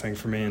biggest thing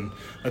for me, and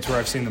that's where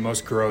I've seen the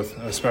most growth,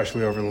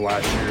 especially over the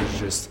last year. Is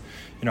just,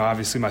 you know,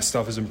 obviously my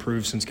stuff has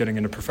improved since getting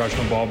into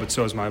professional ball, but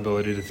so has my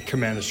ability to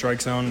command the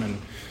strike zone. And,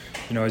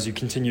 you know, as you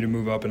continue to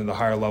move up into the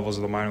higher levels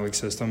of the minor league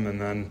system, and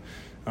then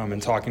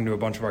and talking to a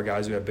bunch of our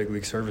guys who have big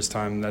league service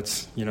time,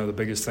 that's, you know, the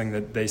biggest thing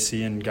that they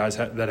see in guys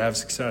that have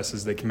success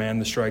is they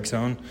command the strike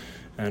zone.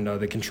 And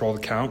they control the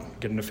count,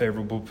 get into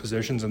favorable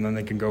positions, and then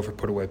they can go for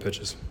put-away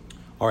pitches.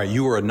 All right,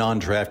 you were a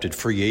non-drafted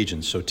free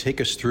agent, so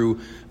take us through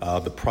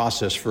the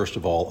process, first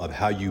of all, of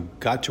how you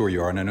got to where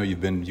you are. And I know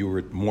you were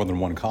at more than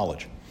one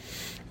college.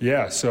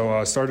 Yeah, so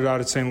I started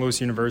out at St.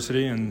 Louis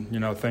University, and, you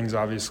know, things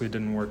obviously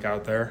didn't work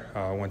out there.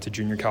 Went to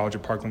junior college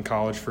at Parkland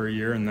College for a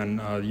year, and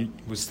then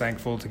was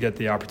thankful to get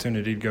the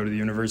opportunity to go to the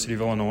University of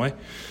Illinois.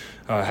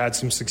 Had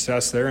some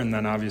success there, and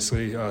then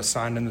obviously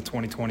signed in the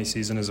 2020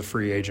 season as a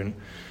free agent.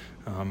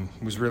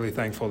 Was really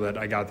thankful that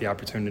I got the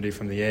opportunity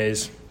from the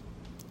A's.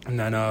 And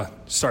then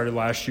started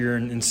last year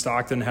in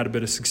Stockton, had a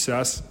bit of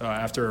success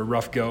after a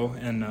rough go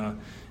in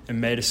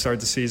May to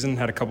start the season,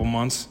 had a couple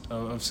months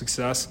of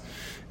success.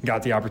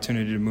 Got the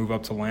opportunity to move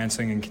up to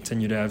Lansing and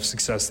continue to have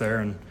success there.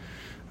 And,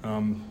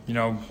 you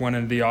know, went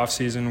into the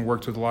offseason,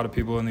 worked with a lot of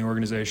people in the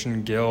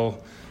organization, Gil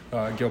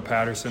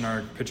Patterson,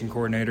 our pitching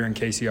coordinator, and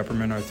Casey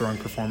Upperman, our throwing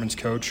performance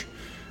coach.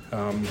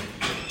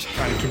 To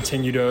kind of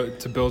continue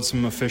to build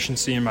some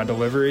efficiency in my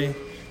delivery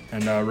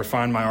and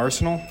refine my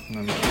arsenal.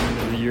 And then at the end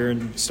of the year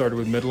started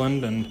with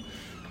Midland, and,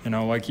 you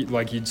know, like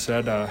you'd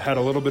said, had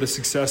a little bit of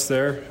success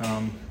there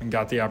and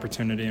got the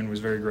opportunity, and was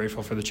very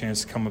grateful for the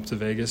chance to come up to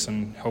Vegas,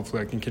 and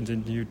hopefully I can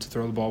continue to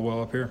throw the ball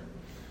well up here.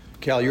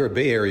 Cal, you're a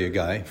Bay Area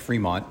guy,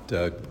 Fremont.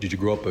 Did you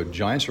grow up a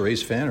Giants or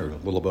A's fan, or a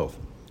little of both?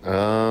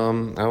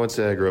 I would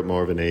say I grew up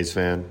more of an A's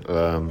fan.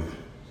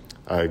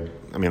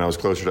 I mean, I was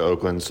closer to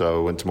Oakland,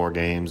 so I went to more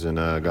games and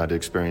got to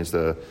experience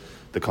the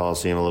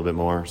Coliseum a little bit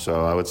more.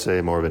 So I would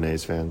say more of an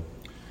A's fan.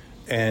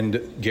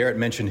 And Garrett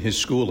mentioned his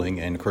schooling,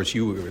 and of course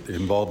you were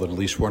involved in at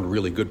least one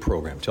really good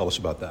program. Tell us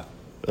about that.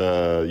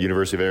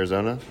 University of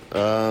Arizona.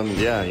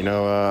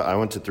 Yeah, I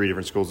went to 3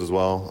 different schools as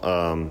well.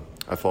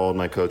 I followed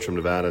my coach from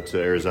Nevada to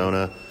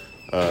Arizona,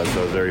 so I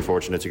was very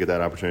fortunate to get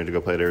that opportunity to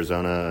go play at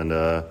Arizona and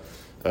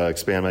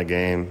expand my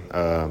game,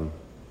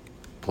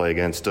 play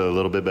against a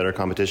little bit better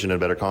competition and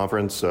a better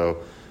conference. So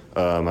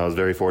I was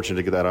very fortunate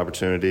to get that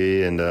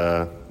opportunity, and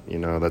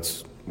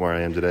that's where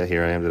I am today.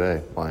 Here I am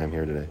today. Why I'm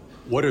here today.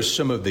 What are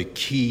some of the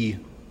key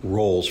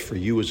roles for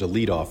you as a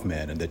leadoff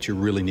man and that you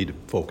really need to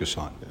focus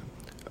on?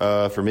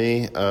 For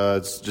me,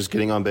 it's just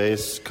getting on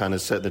base, kind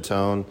of setting the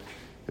tone.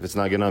 If it's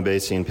not getting on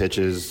base, seeing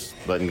pitches,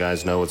 letting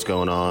guys know what's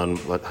going on,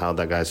 how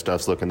that guy's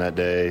stuff's looking that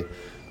day.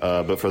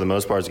 But for the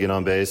most part, it's getting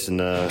on base and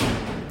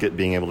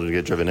being able to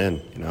get driven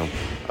in.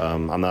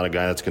 I'm not a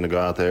guy that's going to go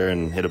out there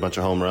and hit a bunch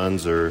of home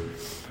runs or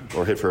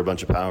hit for a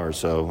bunch of power.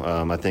 So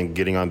I think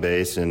getting on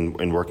base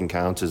and working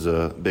counts is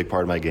a big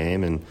part of my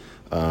game, and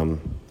I'm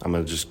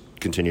going to just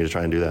continue to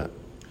try and do that.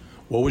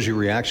 What was your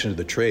reaction to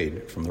the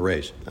trade from the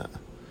Rays?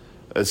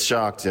 It's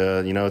shocked.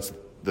 It's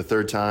the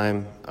third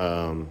time.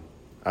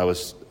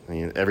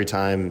 Every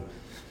time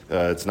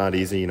it's not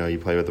easy. You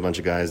play with a bunch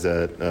of guys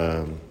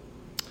that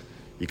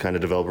you kind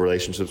of develop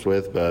relationships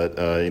with, but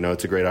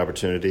it's a great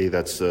opportunity.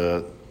 That's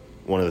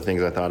one of the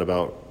things I thought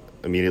about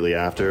immediately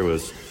after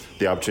was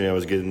the opportunity I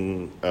was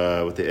getting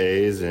with the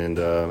A's and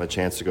a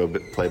chance to go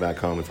play back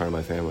home in front of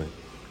my family.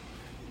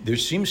 There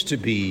seems to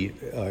be,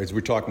 as we're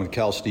talking with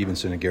Cal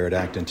Stevenson and Garrett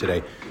Acton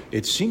today,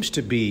 it seems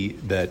to be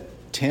that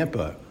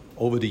Tampa,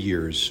 over the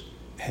years,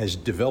 has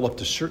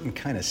developed a certain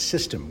kind of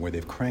system where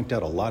they've cranked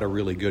out a lot of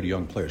really good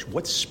young players.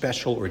 What's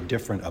special or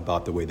different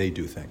about the way they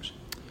do things?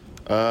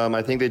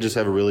 I think they just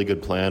have a really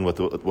good plan with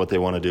what they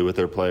want to do with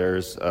their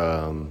players.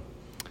 I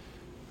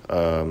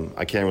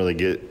can't really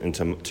get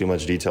into too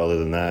much detail other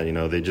than that.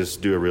 They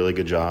just do a really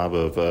good job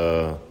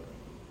of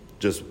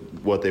just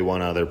what they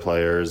want out of their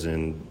players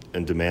and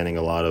demanding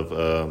a lot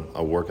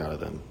of work out of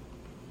them.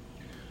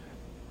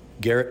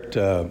 Garrett,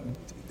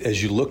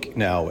 as you look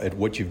now at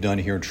what you've done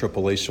here in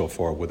AAA so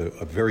far with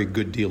a very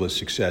good deal of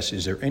success,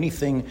 is there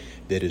anything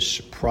that has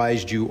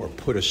surprised you or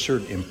put a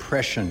certain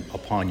impression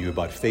upon you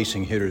about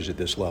facing hitters at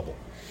this level?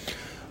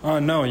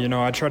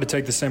 No, I try to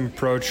take the same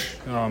approach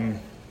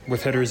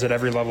with hitters at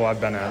every level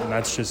I've been at, and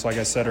that's just, like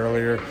I said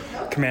earlier,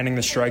 commanding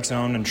the strike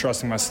zone and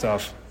trusting my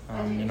stuff.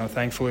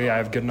 Thankfully, I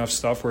have good enough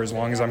stuff where as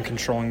long as I'm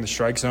controlling the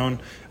strike zone,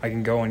 I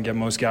can go and get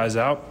most guys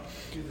out.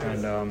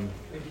 And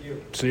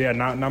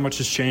not much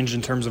has changed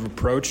in terms of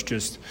approach.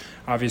 Just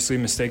obviously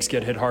mistakes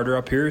get hit harder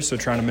up here, so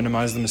trying to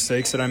minimize the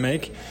mistakes that I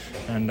make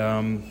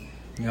and,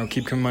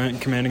 keep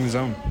commanding the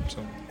zone.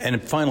 So.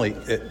 And finally,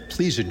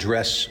 please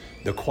address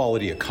the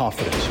quality of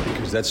confidence,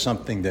 because that's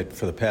something that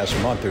for the past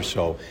month or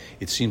so,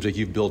 it seems like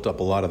you've built up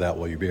a lot of that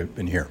while you've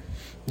been here.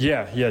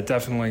 Yeah,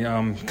 definitely.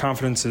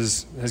 Confidence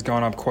has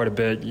gone up quite a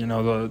bit.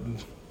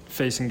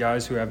 Facing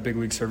guys who have big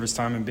league service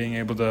time and being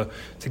able to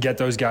get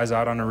those guys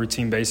out on a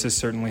routine basis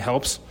certainly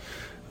helps.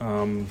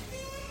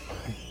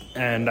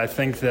 And I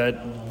think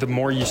that the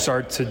more you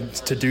start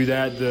to do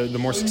that, the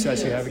more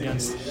success you have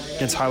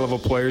against high-level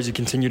players. You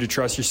continue to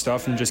trust your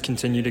stuff and just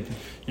continue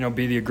to,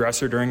 be the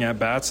aggressor during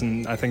at-bats.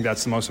 And I think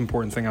that's the most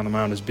important thing on the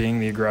mound is being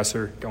the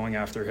aggressor, going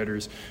after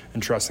hitters,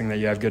 and trusting that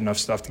you have good enough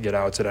stuff to get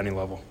outs at any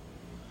level.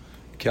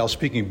 Cal,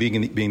 speaking of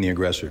being the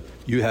aggressor,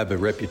 you have a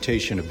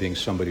reputation of being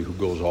somebody who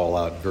goes all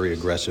out, very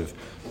aggressive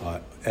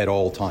at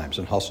all times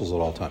and hustles at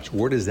all times.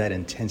 Where does that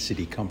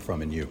intensity come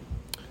from in you?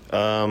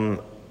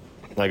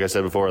 Like I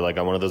said before,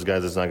 I'm one of those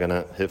guys that's not going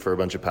to hit for a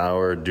bunch of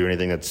power or do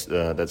anything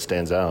that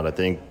stands out. I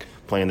think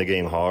playing the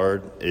game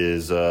hard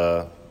is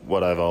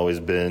what I've always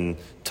been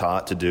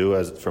taught to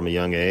do from a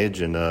young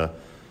age, and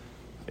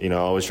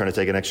always trying to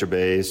take an extra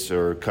base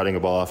or cutting a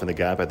ball off in the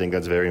gap. I think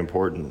that's very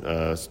important.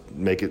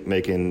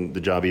 Making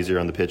the job easier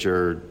on the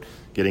pitcher,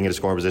 getting in a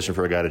scoring position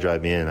for a guy to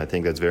drive me in. I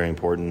think that's very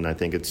important, and I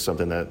think it's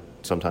something that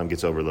sometimes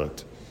gets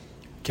overlooked.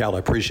 Cal, I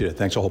appreciate it.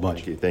 Thanks a whole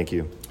bunch. Thank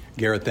you.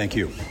 Garrett, thank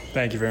you.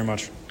 Thank you very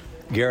much.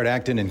 Garrett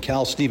Acton and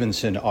Cal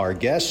Stevenson are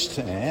guests,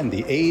 and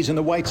the A's and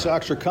the White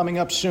Sox are coming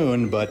up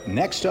soon. But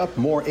next up,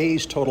 more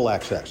A's Total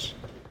Access.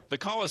 The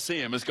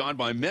Coliseum has gone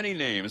by many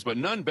names, but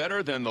none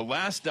better than the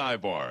Last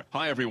Dive Bar.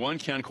 Hi, everyone.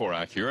 Ken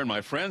Korak here, and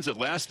my friends at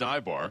Last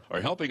Dive Bar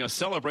are helping us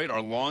celebrate our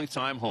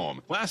longtime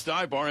home. Last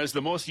Dive Bar has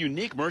the most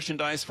unique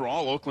merchandise for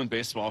all Oakland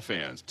baseball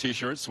fans.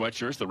 T-shirts,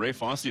 sweatshirts, the Ray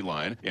Fosse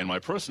line, and my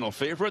personal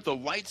favorite, the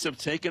lights have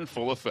taken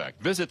full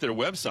effect. Visit their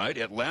website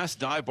at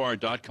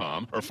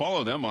lastdivebar.com or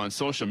follow them on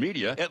social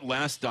media at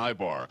Last Dive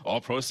Bar.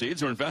 All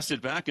proceeds are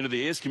invested back into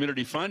the A's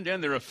Community Fund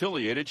and their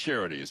affiliated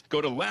charities.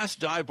 Go to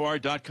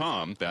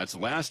lastdivebar.com. That's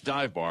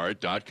lastdivebar.com.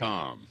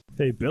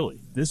 Hey, Billy,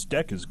 this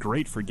deck is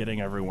great for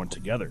getting everyone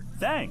together.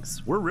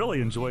 Thanks. We're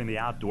really enjoying the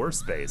outdoor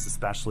space,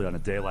 especially on a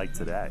day like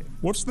today.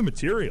 What's the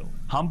material?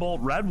 Humboldt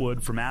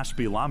Redwood from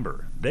Ashby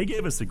Lumber. They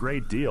gave us a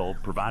great deal,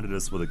 provided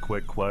us with a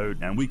quick quote,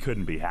 and we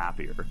couldn't be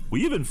happier.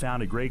 We even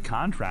found a great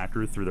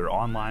contractor through their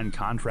online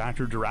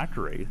contractor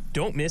directory.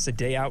 Don't miss a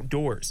day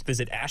outdoors.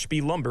 Visit Ashby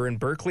Lumber in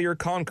Berkeley or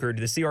Concord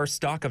to see our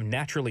stock of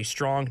naturally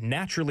strong,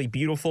 naturally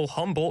beautiful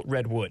Humboldt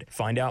Redwood.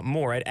 Find out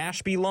more at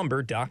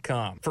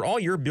ashbylumber.com for all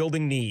your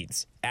building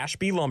needs.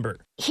 Ashby Lumber.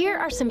 Here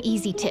are some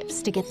easy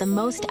tips to get the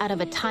most out of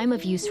a time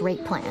of use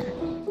rate plan.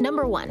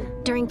 Number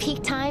 1, during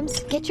peak times,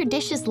 get your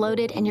dishes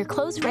loaded and your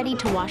clothes ready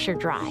to wash or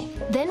dry.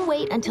 Then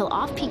wait until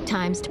off-peak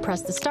times to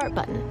press the start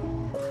button.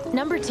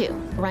 Number 2,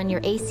 run your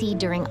AC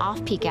during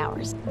off-peak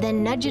hours,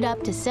 then nudge it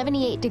up to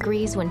 78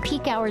 degrees when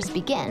peak hours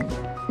begin.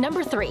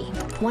 Number 3,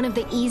 one of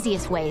the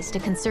easiest ways to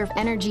conserve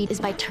energy is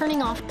by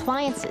turning off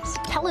appliances,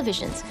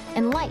 televisions,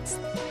 and lights.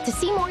 To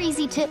see more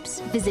easy tips,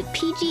 visit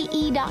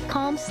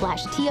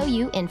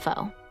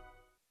pge.com/TOUinfo.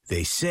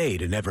 They say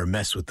to never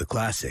mess with the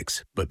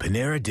classics, but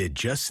Panera did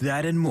just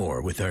that and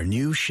more with our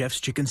new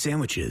Chef's Chicken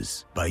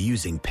Sandwiches. By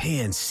using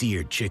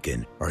pan-seared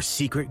chicken, our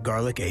secret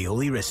garlic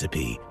aioli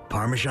recipe,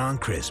 Parmesan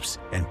crisps,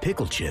 and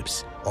pickle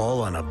chips,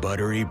 all on a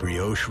buttery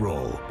brioche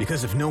roll.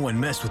 Because if no one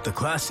messed with the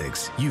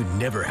classics, you'd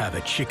never have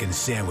a chicken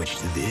sandwich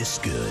this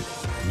good.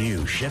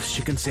 New Chef's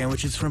Chicken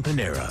Sandwiches from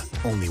Panera.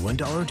 Only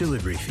 $1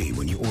 delivery fee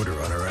when you order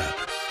on our app.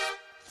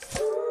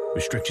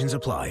 Restrictions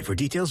apply. For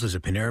details,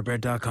 visit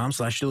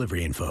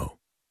PaneraBread.com/delivery info.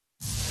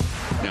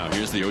 Now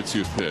here's the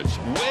 0-2 pitch.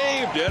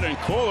 Waved it, and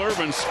Cole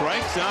Irvin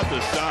strikes out the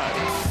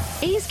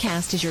side. A's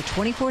Cast is your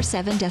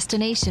 24/7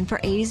 destination for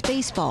A's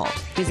baseball.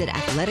 Visit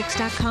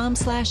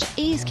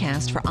athletics.com/A's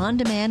Cast for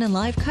on-demand and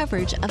live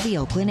coverage of the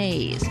Oakland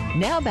A's.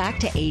 Now back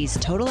to A's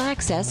Total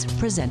Access,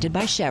 presented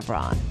by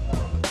Chevron.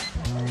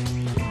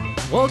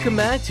 Welcome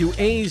back to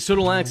A's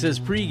Total Access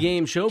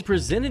pregame show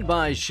presented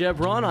by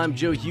Chevron. I'm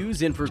Joe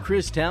Hughes in for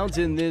Chris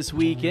Townsend this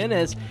weekend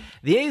as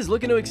the A's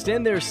looking to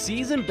extend their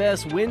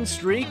season-best win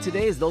streak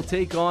today as they'll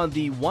take on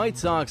the White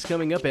Sox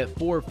coming up at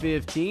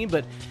 4:15.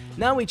 But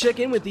now we check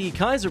in with the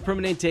Kaiser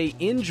Permanente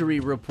injury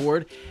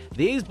report.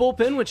 The A's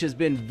bullpen, which has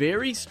been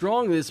very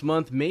strong this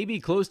month, may be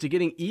close to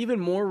getting even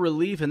more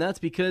relief, and that's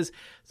because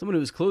someone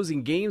who's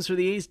closing games for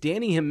the A's,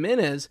 Danny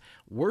Jimenez,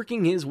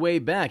 working his way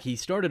back. He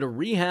started a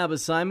rehab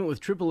assignment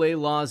with AAA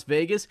Las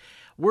Vegas,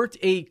 worked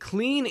a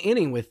clean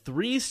inning with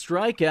 3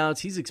 strikeouts.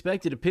 He's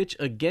expected to pitch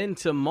again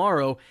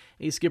tomorrow.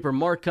 A's skipper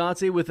Mark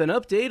Kotsay with an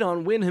update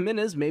on when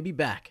Jimenez may be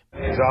back.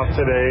 He's off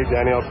today.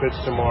 Danny will pitch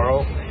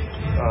tomorrow.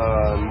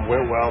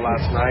 Went well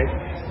last night.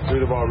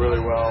 Threw the ball really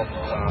well.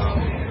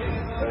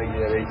 I think he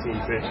had 18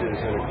 pitches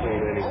and a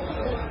clean inning.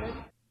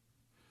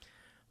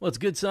 Well, it's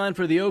a good sign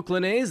for the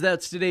Oakland A's.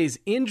 That's today's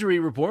injury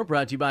report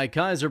brought to you by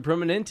Kaiser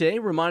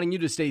Permanente, reminding you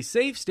to stay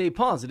safe, stay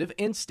positive,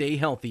 and stay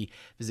healthy.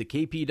 Visit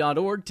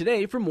kp.org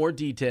today for more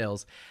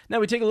details.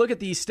 Now we take a look at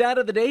the stat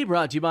of the day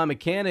brought to you by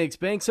Mechanics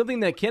Bank, something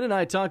that Ken and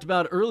I talked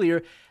about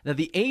earlier, that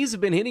the A's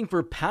have been hitting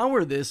for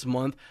power this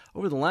month.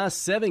 Over the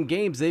last 7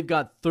 games, they've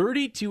got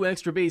 32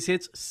 extra base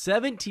hits,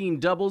 17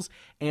 doubles,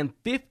 and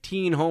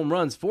 15 home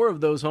runs. 4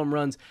 of those home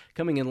runs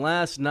coming in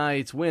last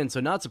night's win. So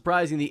not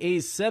surprising, the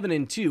A's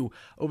 7-2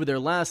 over their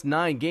last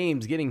 9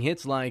 games getting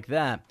hits like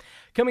that.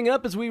 Coming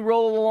up as we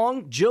roll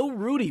along, Joe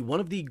Rudi, one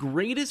of the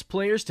greatest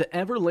players to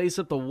ever lace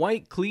up the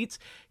white cleats.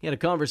 He had a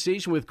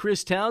conversation with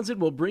Chris Townsend.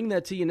 We'll bring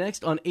that to you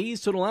next on A's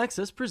Total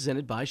Access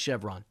presented by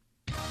Chevron.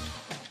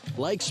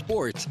 Like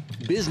sports,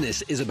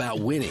 business is about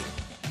winning.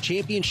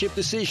 Championship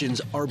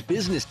decisions are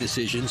business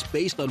decisions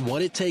based on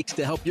what it takes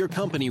to help your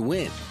company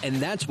win. And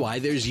that's why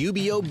there's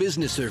UBO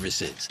Business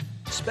Services,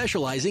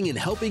 specializing in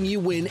helping you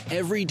win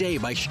every day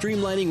by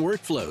streamlining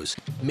workflows,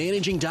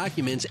 managing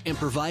documents, and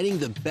providing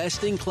the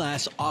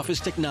best-in-class office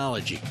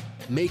technology.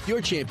 Make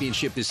your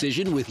championship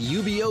decision with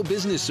UBO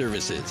Business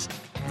Services.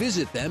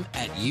 Visit them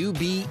at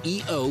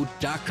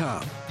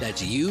ubeo.com.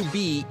 That's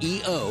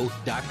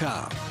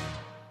ubeo.com.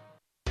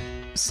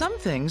 Some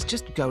things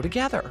just go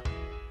together.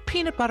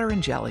 Peanut butter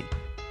and jelly,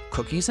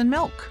 cookies and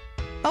milk,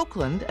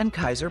 Oakland and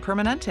Kaiser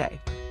Permanente.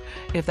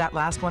 If that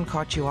last one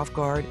caught you off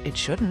guard, it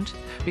shouldn't,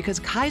 because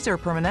Kaiser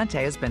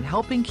Permanente has been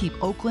helping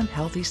keep Oakland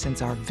healthy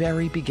since our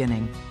very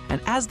beginning. And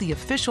as the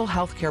official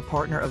healthcare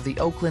partner of the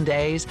Oakland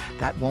A's,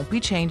 that won't be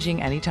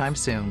changing anytime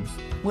soon.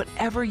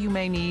 Whatever you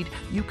may need,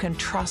 you can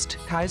trust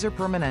Kaiser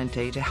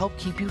Permanente to help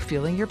keep you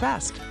feeling your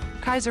best.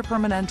 Kaiser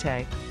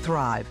Permanente.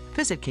 Thrive.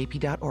 Visit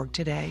kp.org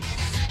today.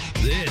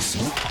 This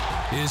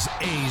is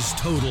A's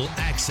Total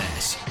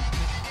Access.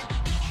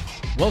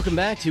 Welcome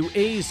back to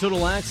A's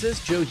Total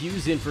Access. Joe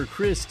Hughes in for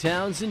Chris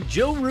Townsend.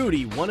 Joe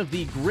Rudi, one of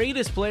the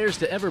greatest players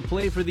to ever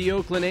play for the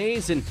Oakland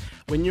A's. And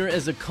when you're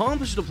as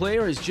accomplished a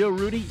player as Joe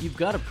Rudi, you've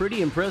got a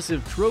pretty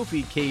impressive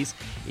trophy case.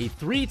 A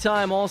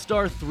 3-time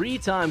All-Star,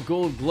 3-time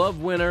Gold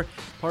Glove winner,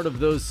 part of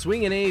those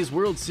Swingin' A's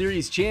World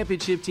Series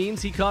championship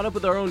teams. He caught up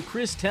with our own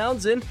Chris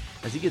Townsend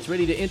as he gets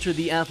ready to enter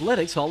the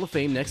Athletics Hall of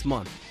Fame next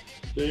month.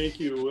 Thank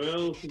you.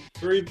 Well,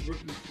 very,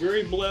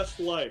 very blessed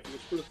life.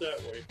 Let's put it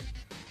that way.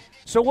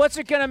 So what's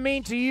it going to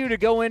mean to you to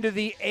go into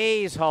the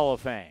A's Hall of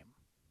Fame?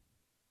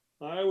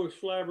 I was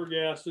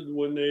flabbergasted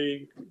when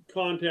they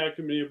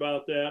contacted me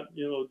about that.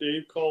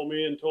 Dave called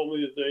me and told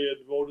me that they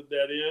had voted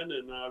that in,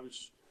 and I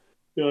was,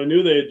 I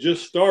knew they had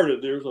just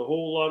started. There's a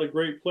whole lot of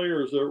great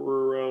players that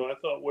were, I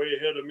thought, way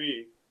ahead of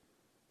me.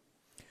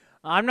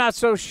 I'm not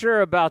so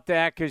sure about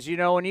that because,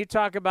 when you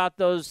talk about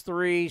those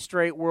 3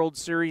 straight World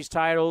Series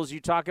titles, you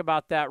talk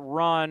about that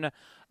run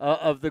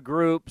of the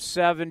group,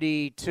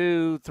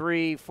 72,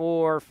 3,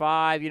 4,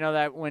 5,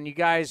 that when you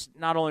guys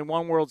not only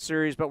won World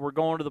Series, but we're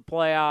going to the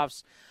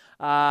playoffs,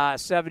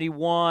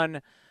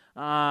 71.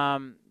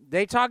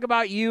 They talk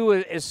about you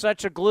as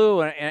such a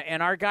glue,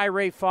 and our guy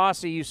Ray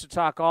Fosse used to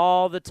talk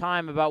all the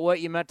time about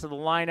what you meant to the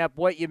lineup,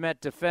 what you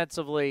meant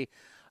defensively.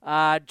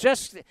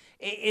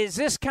 Is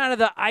this kind of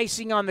the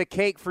icing on the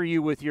cake for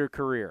you with your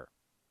career?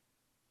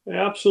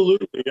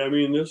 Absolutely. I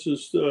mean, this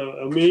is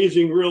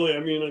amazing, really. I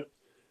mean,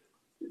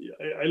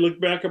 I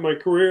look back at my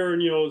career,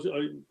 and as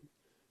a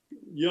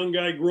young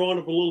guy growing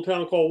up in a little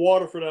town called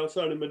Waterford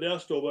outside of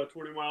Modesto, about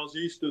 20 miles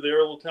east of there,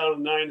 a little town of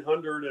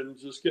 900, and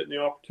just getting the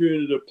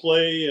opportunity to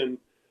play and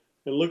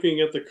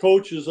looking at the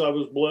coaches I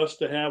was blessed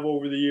to have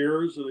over the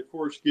years, and of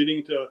course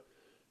getting to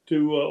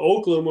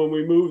Oakland when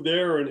we moved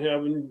there and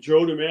having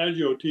Joe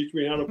DiMaggio teach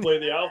me how to play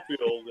the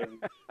outfield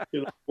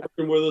and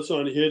working with us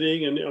on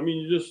hitting. And I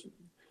mean,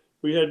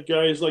 we had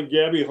guys like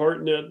Gabby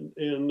Hartnett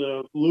and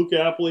Luke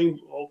Appling,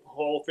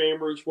 Hall of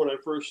Famers when I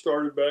first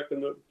started back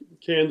in the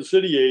Kansas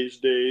City A's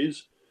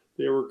days.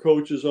 They were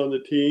coaches on the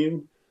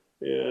team,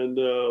 and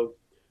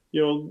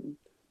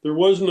there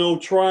was no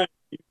trying.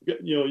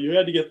 You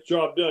had to get the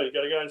job done. You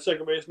got a guy in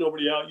second base,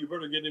 nobody out. You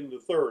better get him to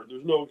third.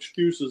 There's no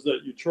excuses that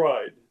you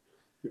tried.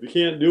 If you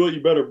can't do it,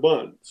 you better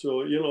bunt.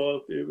 So,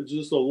 it was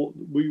just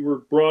we were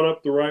brought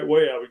up the right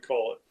way, I would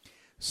call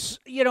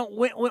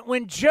it.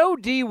 When Joe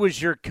D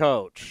was your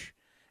coach,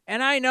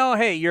 and I know,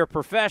 hey, you're a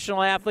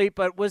professional athlete,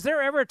 but was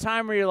there ever a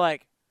time where you're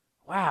like,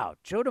 wow,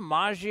 Joe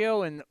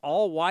DiMaggio in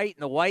all white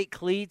and the white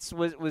cleats,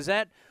 what was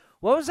that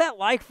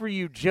like for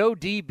you, Joe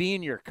D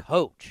being your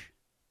coach?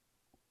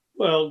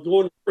 Well,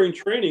 going to spring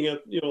training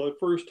the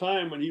first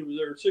time when he was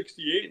there in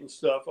 68 and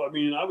stuff, I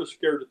mean, I was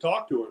scared to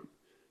talk to him.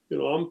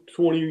 I'm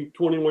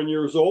 21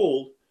 years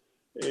old,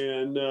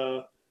 and,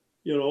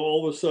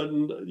 all of a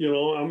sudden,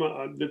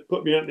 they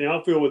put me out in the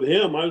outfield with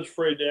him. I was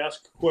afraid to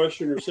ask a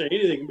question or say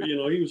anything, but,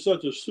 he was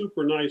such a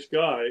super nice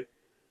guy,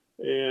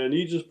 and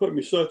he just put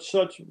me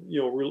such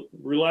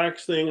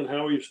relaxed thing and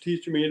how he was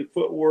teaching me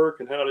footwork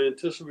and how to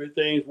anticipate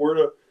things, where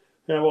to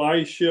have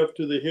eye shift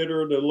to the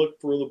hitter to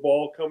look for the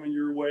ball coming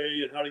your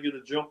way and how to get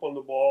a jump on the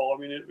ball. I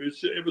mean, it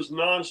was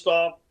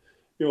nonstop.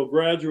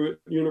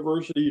 Graduate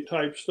university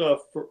type stuff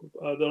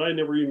that I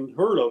never even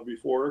heard of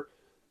before.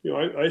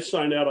 I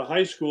signed out of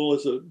high school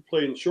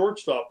playing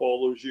shortstop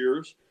all those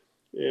years,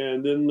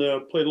 and then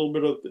played a little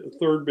bit of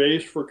third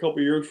base for a couple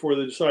of years before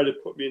they decided to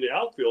put me in the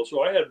outfield.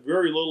 So I had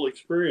very little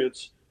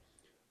experience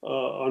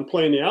on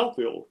playing the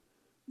outfield.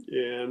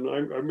 And I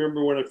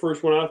remember when I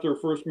first went out there,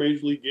 first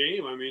major league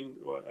game, I mean,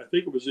 I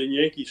think it was in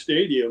Yankee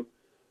Stadium,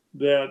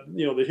 that,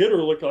 the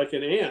hitter looked like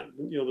an ant.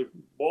 The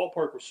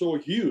ballpark was so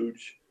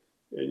huge.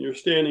 And you're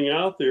standing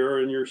out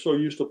there, and you're so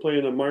used to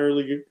playing in minor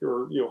league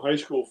or high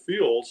school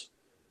fields,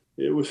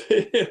 it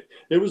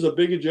was a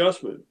big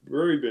adjustment,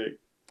 very big.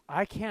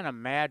 I can't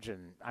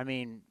imagine. I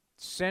mean,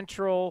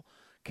 Central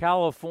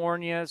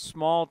California,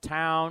 small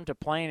town, to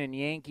playing in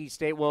Yankee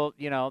State. Well,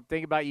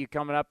 think about you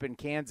coming up in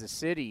Kansas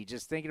City.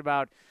 Just thinking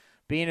about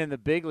being in the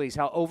big leagues,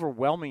 how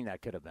overwhelming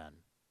that could have been.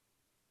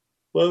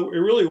 Well, it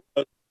really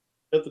was.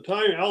 At the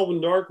time,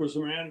 Alvin Dark was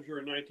the manager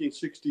in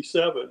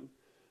 1967,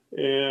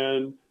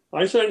 and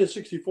I signed in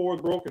 64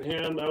 with broken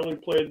hand. I only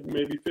played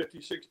maybe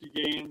 50, 60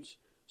 games.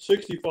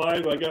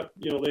 65, I got,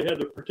 they had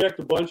to protect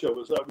a bunch of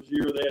us. That was the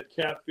year they had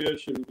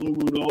Catfish and Blue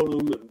Moon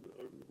Odom and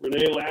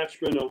Renee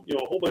Latchman,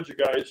 a whole bunch of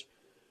guys.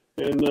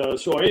 And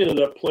so I ended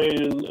up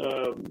playing,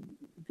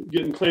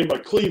 getting claimed by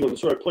Cleveland.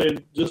 So I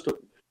played just a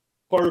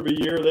part of a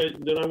year.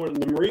 Then I went in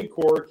the Marine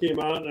Corps,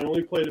 came out, and I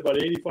only played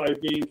about 85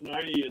 games,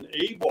 90 in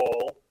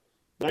A-ball.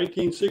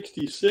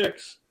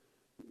 1966.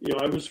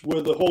 I was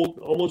with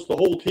almost the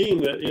whole team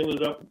that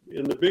ended up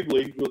in the big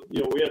leagues. With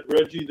we had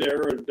Reggie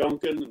there and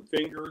Duncan and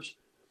Fingers.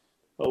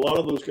 A lot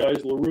of those guys.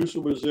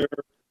 LaRussa was there,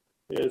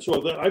 and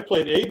so I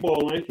played A-ball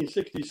in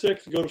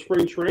 1966 to go to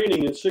spring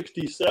training in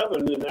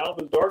 '67, and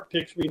Alvin Dark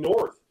takes me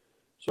north.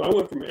 So I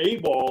went from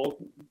A-ball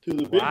to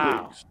the big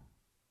leagues,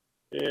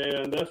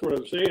 and that's what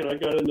I'm saying. I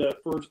got in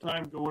that first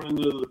time going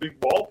into the big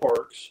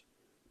ballparks,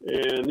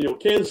 and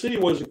Kansas City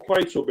wasn't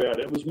quite so bad.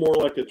 It was more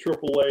like a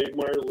AAA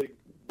minor league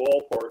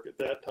ballpark at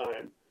that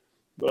time.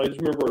 But I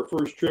just remember our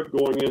first trip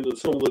going into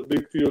some of the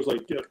big fields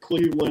like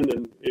Cleveland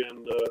and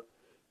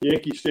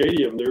Yankee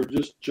Stadium. They were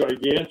just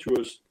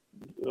gigantuous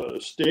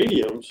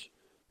stadiums.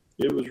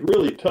 It was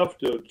really tough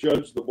to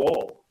judge the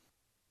ball.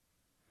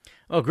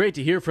 Oh, great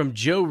to hear from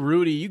Joe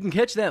Rudi. You can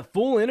catch that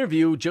full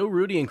interview, Joe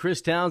Rudi and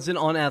Chris Townsend,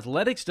 on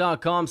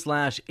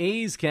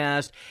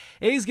athletics.com/A'sCast.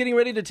 A's getting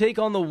ready to take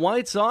on the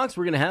White Sox.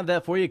 We're going to have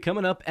that for you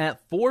coming up at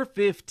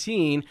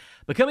 4:15.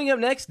 But coming up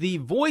next, the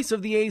voice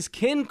of the A's,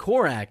 Ken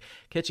Korach,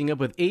 catching up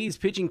with A's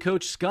pitching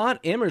coach Scott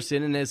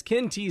Emerson. And as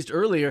Ken teased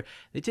earlier,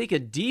 they take a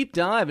deep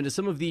dive into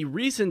some of the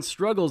recent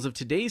struggles of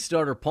today's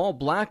starter, Paul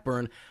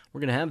Blackburn.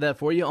 We're going to have that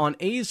for you on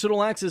A's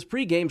Total Access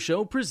pregame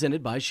show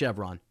presented by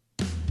Chevron.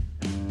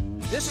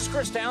 This is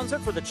Chris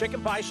Townsend for the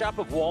Chicken Pie Shop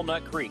of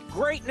Walnut Creek.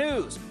 Great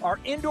news! Our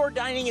indoor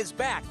dining is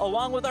back,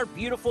 along with our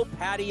beautiful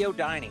patio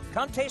dining.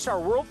 Come taste our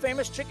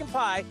world-famous chicken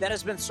pie that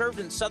has been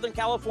served in Southern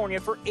California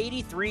for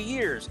 83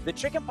 years. The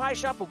Chicken Pie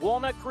Shop of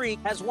Walnut Creek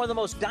has one of the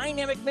most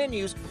dynamic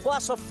menus,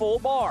 plus a full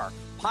bar.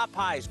 Pot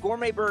pies,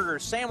 gourmet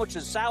burgers,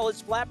 sandwiches,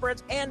 salads,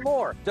 flatbreads, and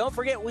more. Don't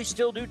forget, we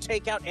still do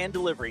takeout and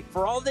delivery.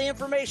 For all the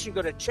information,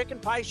 go to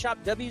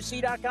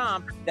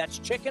chickenpieshopwc.com. That's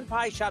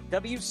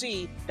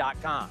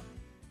chickenpieshopwc.com.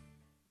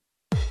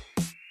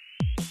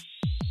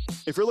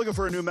 If you're looking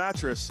for a new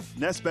mattress,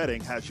 Nest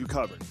Bedding has you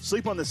covered.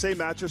 Sleep on the same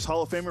mattress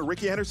Hall of Famer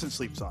Ricky Henderson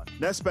sleeps on.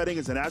 Nest Bedding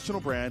is a national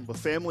brand with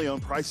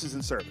family-owned prices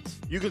and service.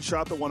 You can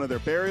shop at one of their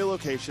Barrie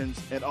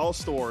locations, and all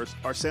stores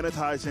are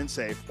sanitized and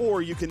safe,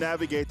 or you can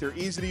navigate their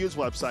easy-to-use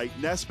website,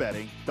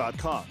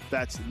 nestbedding.com.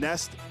 That's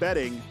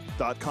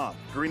nestbedding.com.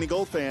 Green and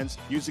gold fans,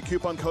 use the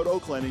coupon code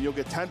Oakland and you'll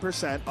get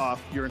 10%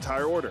 off your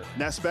entire order.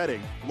 Nest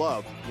Bedding,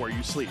 love where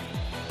you sleep.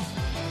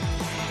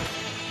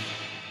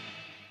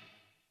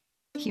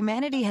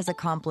 Humanity has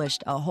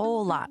accomplished a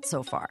whole lot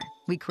so far.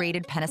 We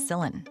created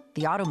penicillin,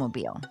 the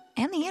automobile,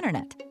 and the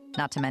internet,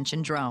 not to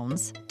mention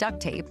drones, duct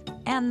tape,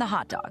 and the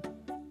hot dog.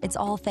 It's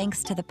all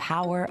thanks to the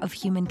power of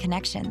human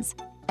connections.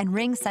 And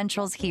Ring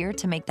Central's here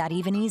to make that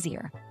even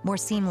easier, more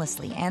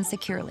seamlessly and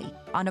securely,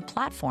 on a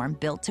platform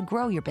built to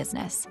grow your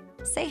business.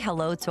 Say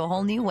hello to a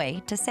whole new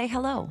way to say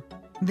hello.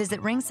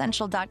 Visit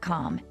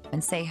ringcentral.com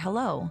and say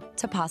hello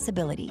to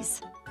possibilities.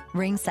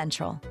 Ring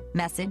Central.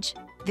 Message,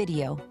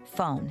 video,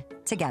 phone,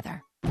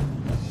 together.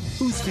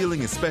 Who's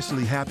feeling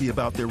especially happy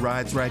about their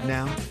rides right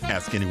now?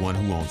 Ask anyone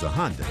who owns a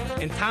Honda.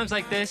 In times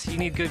like this, you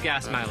need good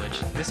gas mileage.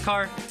 This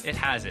car, it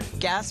has it.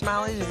 Gas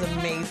mileage is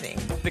amazing.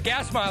 The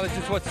gas mileage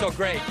is what's so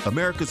great.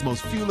 America's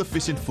most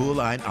fuel-efficient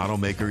full-line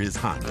automaker is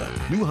Honda.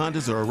 New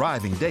Hondas are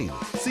arriving daily.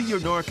 See your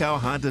NorCal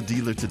Honda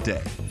dealer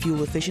today.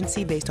 Fuel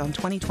efficiency based on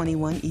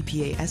 2021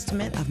 EPA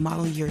estimate of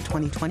model year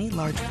 2020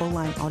 large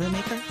full-line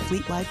automaker,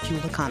 fleet-wide fuel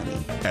economy.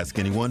 Ask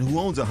anyone who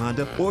owns a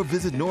Honda or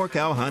visit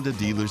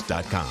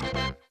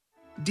NorCalHondaDealers.com.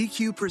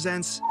 DQ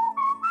presents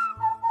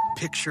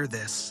Picture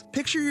This.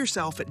 Picture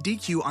yourself at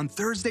DQ on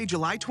Thursday,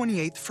 July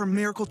 28th for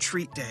Miracle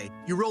Treat Day.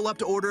 You roll up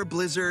to order a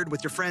Blizzard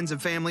with your friends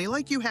and family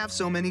like you have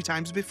so many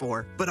times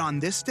before. But on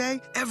this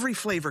day, every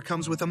flavor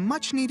comes with a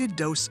much-needed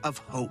dose of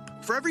hope.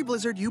 For every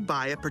Blizzard you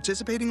buy at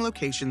participating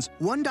locations,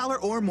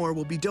 $1 or more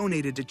will be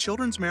donated to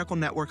Children's Miracle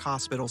Network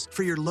hospitals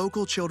for your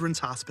local children's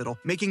hospital,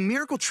 making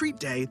Miracle Treat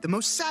Day the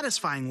most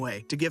satisfying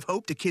way to give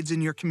hope to kids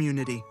in your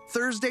community.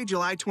 Thursday,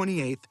 July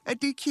 28th at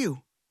DQ.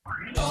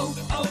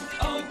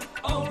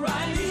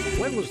 O'Reilly.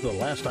 When was the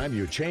last time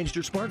you changed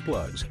your spark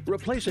plugs?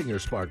 Replacing your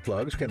spark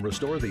plugs can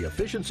restore the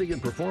efficiency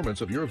and performance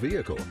of your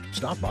vehicle.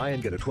 Stop by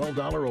and get a $12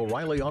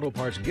 O'Reilly Auto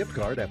Parts gift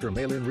card after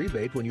mail-in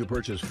rebate when you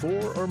purchase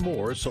 4 or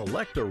more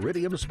select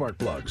Iridium spark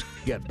plugs.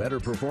 Get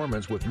better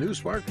performance with new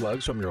spark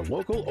plugs from your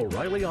local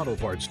O'Reilly Auto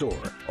Parts store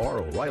or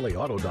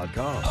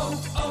O'ReillyAuto.com.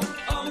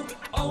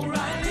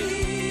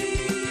 O'Reilly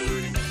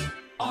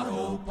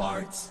Auto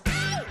Parts.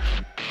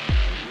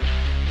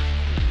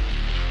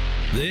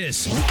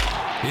 This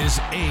is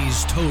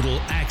A's Total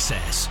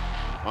Access.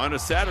 On a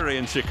Saturday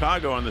in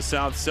Chicago on the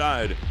South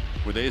Side,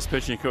 with A's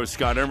pitching coach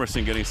Scott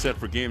Emerson getting set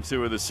for Game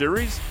 2 of the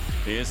series.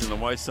 The A's and the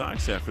White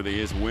Sox after the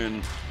A's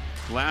win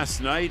last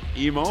night.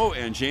 Emo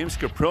and James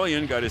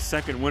Kaprielian got his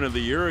second win of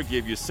the year.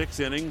 Gave you 6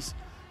 innings.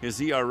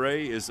 His ERA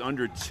is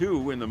under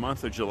 2 in the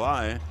month of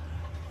July.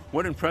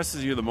 What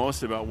impresses you the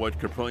most about what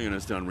Kaprielian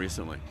has done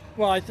recently?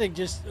 Well, I think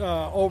just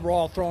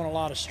overall throwing a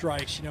lot of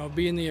strikes,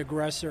 being the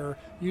aggressor,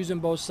 using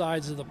both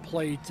sides of the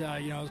plate,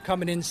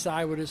 coming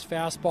inside with his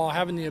fastball,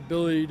 having the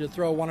ability to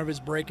throw one of his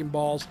breaking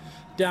balls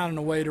down and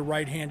away to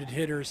right-handed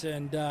hitters.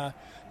 And,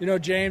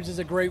 James is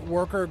a great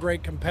worker, a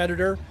great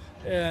competitor.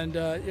 And,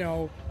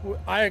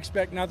 I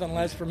expect nothing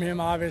less from him,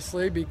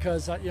 obviously,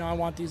 because, I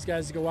want these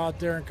guys to go out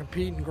there and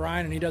compete and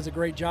grind, and he does a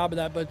great job of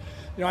that. But,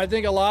 I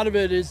think a lot of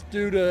it is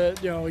due to,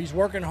 he's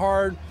working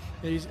hard.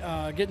 He's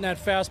getting that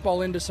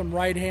fastball into some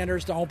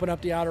right-handers to open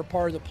up the outer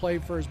part of the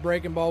plate for his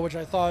breaking ball, which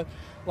I thought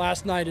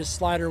last night his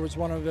slider was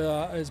one of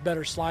his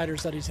better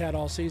sliders that he's had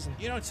all season.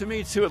 To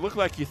me, too, it looked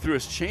like he threw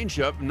his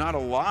changeup, not a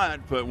lot,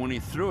 but when he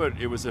threw it,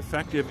 it was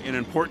effective in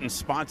important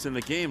spots in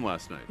the game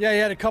last night. Yeah, he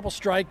had a couple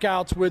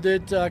strikeouts with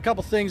it, a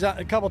couple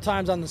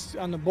times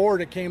on the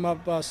board it came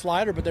up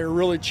slider, but they were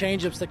really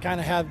changeups that kind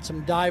of had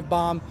some dive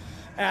bomb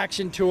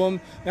action to him.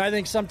 And I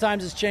think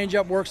sometimes his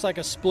changeup works like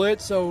a split,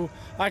 so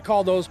I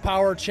call those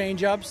power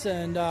changeups.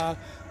 And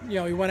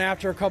he went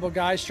after a couple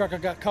guys, struck a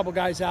couple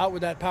guys out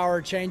with that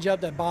power changeup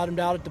that bottomed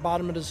out at the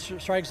bottom of the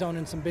strike zone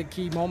in some big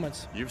key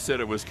moments. You've said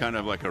it was kind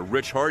of like a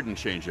Rich Harden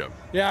changeup.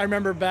 Yeah, I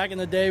remember back in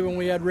the day when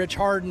we had Rich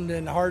Harden,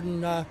 and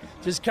Harden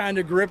just kind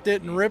of gripped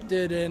it and ripped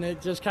it, and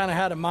it just kind of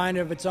had a mind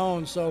of its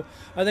own. So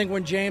I think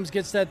when James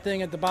gets that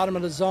thing at the bottom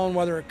of the zone,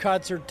 whether it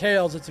cuts or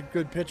tails, it's a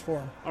good pitch for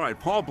him. All right,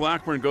 Paul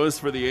Blackburn goes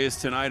for the A's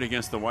tonight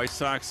against the White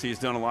Sox. He's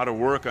done a lot of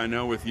work, I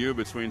know, with you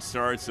between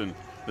starts and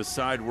the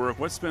side work.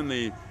 What's been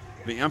the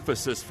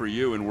emphasis for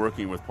you in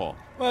working with Paul?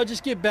 Well,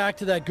 just get back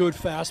to that good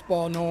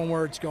fastball, knowing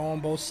where it's going,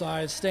 both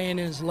sides, staying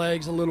in his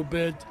legs a little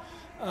bit,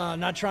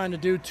 not trying to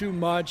do too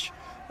much,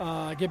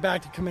 get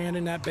back to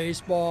commanding that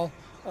baseball.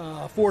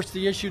 Force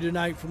the issue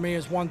tonight for me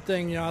is one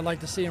thing, I'd like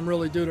to see him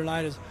really do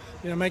tonight is,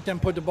 make them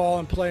put the ball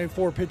in play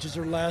 4 pitches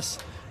or less,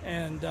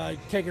 and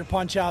take your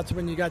punch outs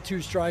when you got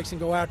 2 strikes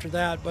and go after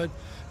that. But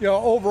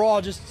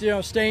overall, just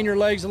stay in your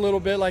legs a little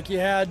bit like you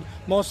had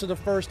most of the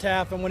first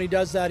half, and when he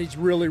does that, he's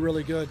really,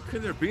 really good.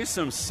 Could there be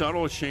some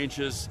subtle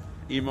changes,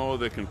 Emo,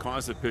 that can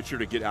cause the pitcher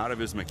to get out of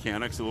his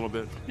mechanics a little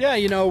bit? Yeah,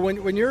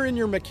 when you're in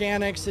your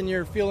mechanics and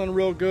you're feeling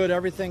real good,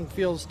 everything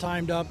feels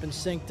timed up and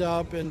synced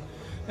up, and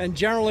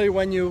generally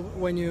when you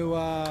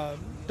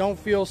don't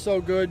feel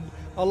so good,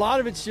 a lot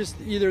of it's just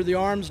either the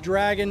arms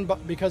dragging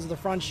because of the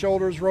front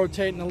shoulders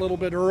rotating a little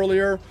bit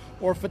earlier,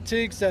 or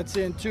fatigue sets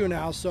in too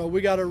now. So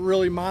we got to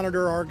really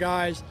monitor our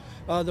guys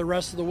the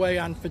rest of the way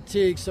on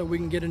fatigue so we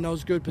can get in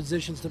those good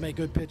positions to make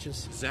good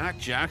pitches. Zach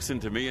Jackson,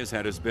 to me, has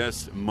had his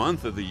best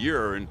month of the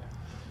year, and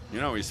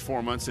he's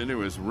 4 months into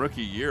his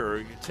rookie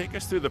year. Take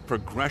us through the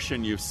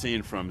progression you've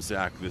seen from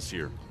Zach this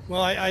year.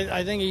 Well,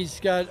 I think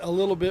he's got a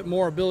little bit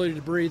more ability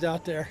to breathe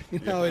out there.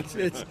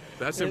 It's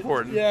that's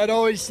important. Yeah, it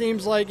always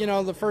seems like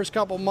the first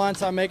couple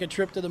months I make a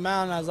trip to the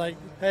mound, I was like,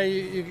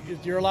 hey,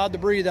 you're allowed to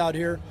breathe out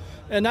here,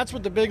 and that's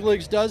what the big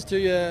leagues does to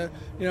you.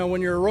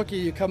 When you're a rookie,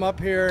 you come up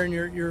here and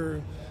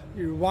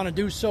you want to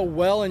do so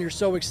well, and you're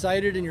so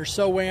excited and you're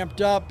so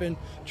amped up, and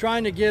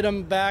trying to get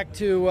them back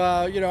to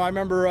I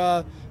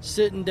remember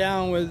sitting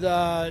down with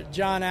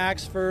John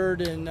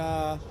Axford and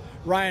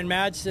Ryan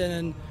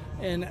Madsen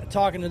and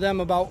talking to them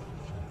about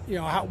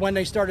when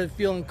they started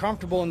feeling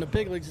comfortable in the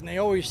big leagues, and they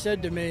always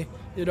said to me,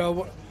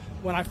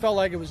 when I felt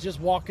like it was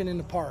just walking in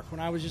the park, when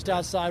I was just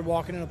outside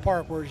walking in the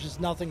park where it's just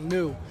nothing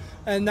new.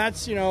 And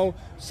that's,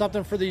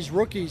 something for these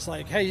rookies.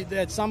 Like, hey,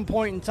 at some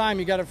point in time,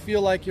 you got to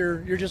feel like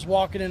you're just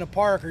walking in a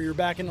park, or you're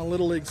back in a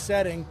little league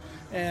setting.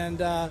 And,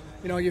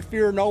 you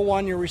fear no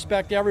one, you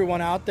respect everyone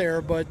out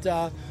there. But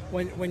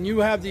when you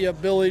have the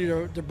ability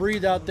to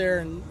breathe out there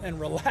and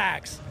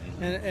relax,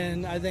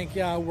 and I think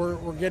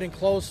we're getting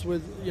close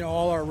with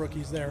all our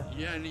rookies there.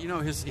 Yeah, and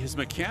his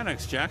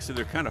mechanics, Jackson,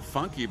 they're kind of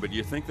funky, but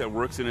you think that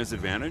works in his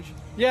advantage?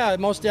 Yeah,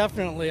 most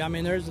definitely. I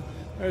mean, there's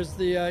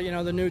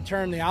the the new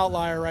term, the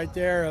outlier, right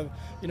there of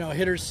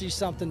hitters see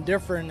something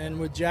different, and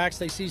with Jax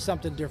they see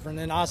something different.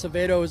 And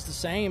Acevedo is the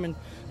same,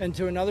 and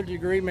to another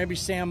degree, maybe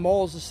Sam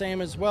Moll is the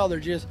same as well.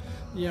 They're just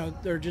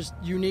they're just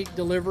unique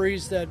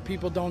deliveries that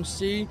people don't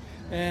see,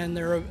 and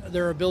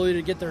their ability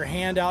to get their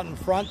hand out in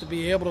front to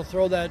be able to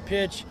throw that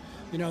pitch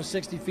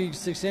 60 feet,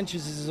 6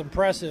 inches is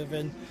impressive.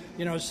 And,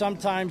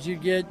 sometimes you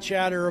get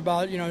chatter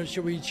about,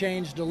 should we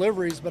change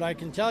deliveries? But I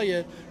can tell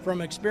you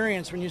from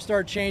experience, when you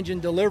start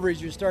changing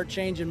deliveries, you start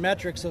changing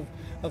metrics of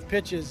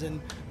pitches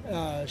and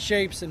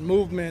shapes and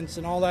movements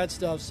and all that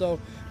stuff. So,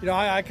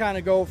 I kind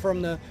of go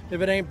from the, if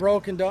it ain't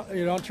broken,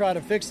 don't try to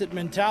fix it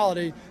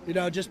mentality,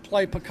 just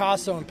play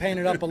Picasso and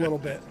paint it up a little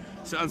bit.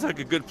 Sounds like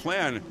a good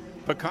plan.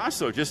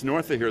 Picasso, just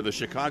north of here, the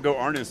Chicago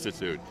Art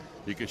Institute.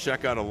 You can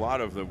check out a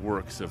lot of the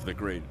works of the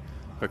great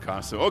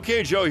Picasso.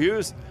 Okay, Joe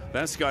Hughes,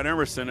 that's Scott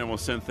Emerson, and we'll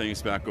send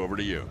things back over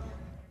to you.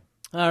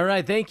 All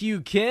right, thank you,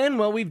 Ken.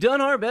 Well, we've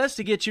done our best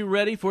to get you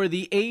ready for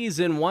the A's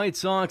and White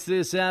Sox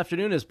this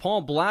afternoon as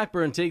Paul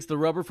Blackburn takes the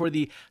rubber for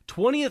the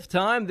 20th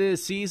time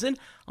this season.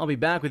 I'll be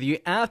back with you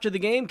after the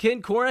game.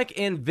 Ken Korach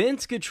and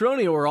Vince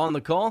Cotroneo are on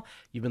the call.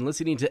 You've been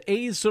listening to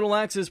A's Total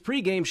Access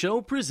pregame show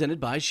presented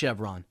by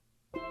Chevron.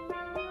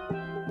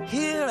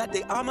 Here at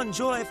the Almond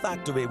Joy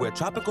Factory, where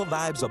tropical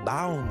vibes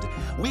abound,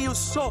 we use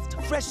soft,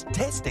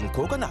 fresh-tasting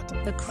coconut.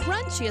 The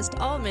crunchiest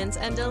almonds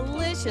and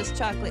delicious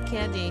chocolate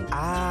candy.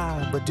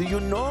 Ah, but do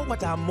you know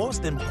what our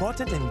most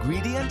important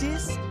ingredient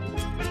is?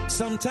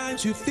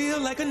 Sometimes you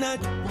feel like a nut.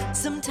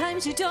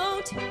 Sometimes you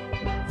don't.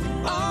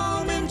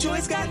 Almond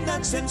Joy's got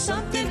nuts and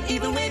something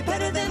even way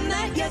better than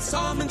that. Yes,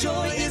 Almond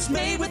Joy is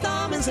made with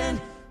almonds and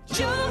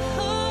joy.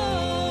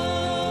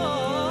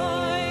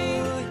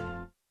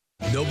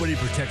 Nobody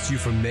protects you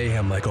from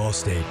mayhem like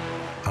Allstate.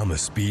 I'm a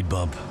speed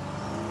bump.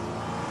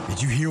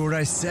 Did you hear what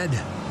I said?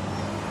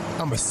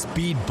 I'm a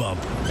speed bump.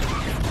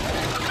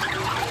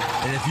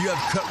 And if you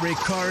have cut-rate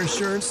car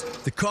insurance,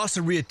 the cost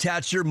to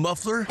reattach your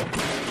muffler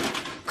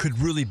could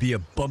really be a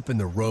bump in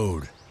the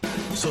road.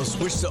 So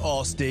switch to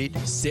Allstate,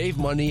 save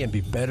money, and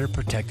be better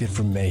protected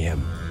from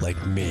mayhem, like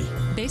me.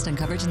 Based on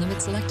coverage and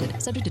limits selected,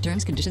 subject to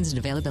terms, conditions, and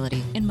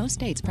availability. In most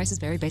states, prices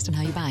vary based on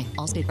how you buy.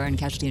 Allstate Fire and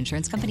Casualty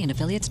Insurance Company and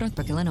affiliates,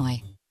 Northbrook,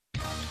 Illinois.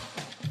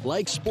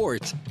 Like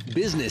sports,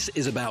 business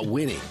is about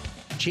winning.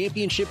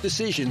 Championship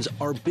decisions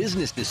are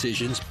business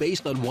decisions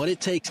based on what it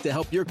takes to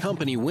help your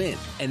company win.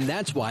 And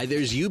that's why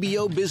there's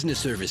UBO Business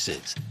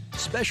Services,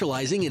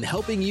 specializing in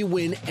helping you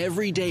win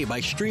every day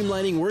by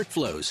streamlining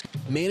workflows,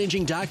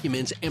 managing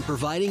documents, and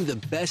providing the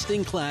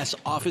best-in-class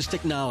office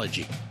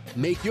technology.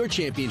 Make your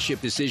championship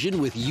decision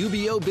with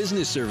UBO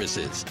Business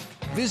Services.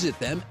 Visit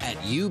them at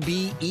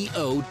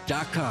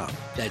ubeo.com.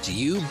 That's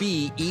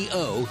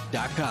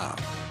ubeo.com.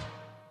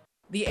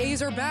 The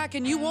A's are back,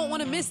 and you won't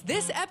want to miss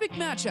this epic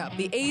matchup.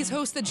 The A's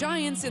host the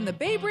Giants in the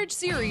Bay Bridge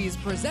Series,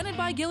 presented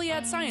by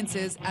Gilead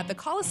Sciences at the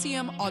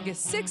Coliseum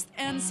August 6th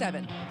and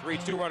 7th.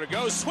 3-2 runner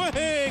goes, swing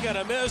and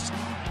a miss,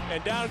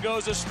 and down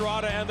goes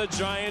Estrada and the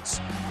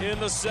Giants in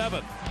the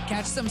 7th.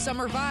 Catch some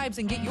summer vibes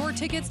and get your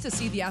tickets to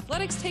see the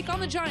Athletics take on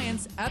the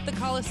Giants at the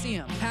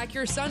Coliseum. Pack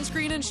your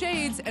sunscreen and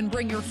shades and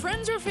bring your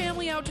friends or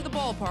family out to the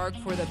ballpark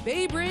for the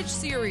Bay Bridge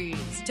Series.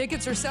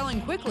 Tickets are selling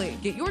quickly.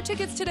 Get your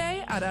tickets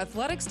today at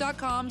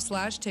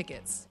athletics.com/tickets.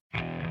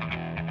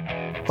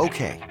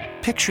 Okay,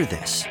 picture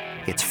this.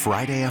 It's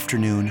Friday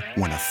afternoon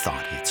when a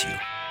thought hits you.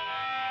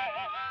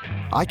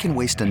 I can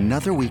waste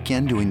another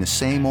weekend doing the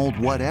same old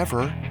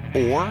whatever,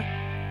 or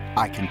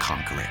I can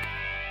conquer it.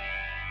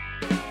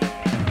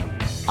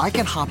 I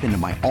can hop into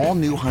my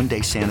all-new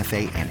Hyundai Santa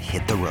Fe and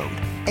hit the road.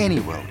 Any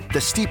road.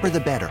 The steeper, the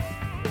better.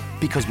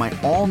 Because my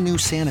all-new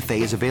Santa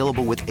Fe is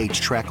available with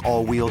H-Track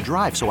all-wheel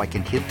drive, so I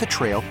can hit the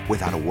trail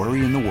without a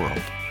worry in the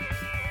world.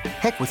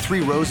 Heck, with 3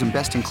 rows and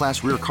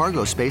best-in-class rear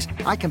cargo space,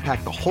 I can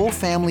pack the whole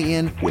family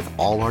in with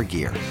all our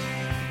gear.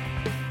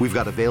 We've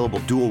got available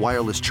dual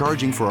wireless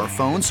charging for our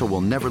phones, so we'll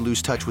never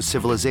lose touch with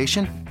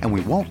civilization, and we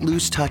won't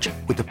lose touch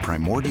with the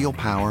primordial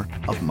power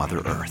of Mother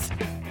Earth.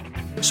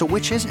 So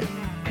which is it?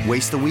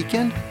 Waste the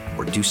weekend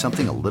or do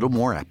something a little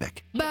more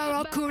epic?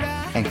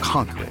 And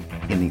conquer it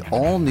in the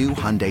all-new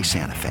Hyundai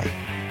Santa Fe.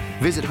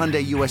 Visit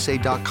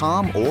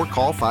HyundaiUSA.com or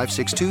call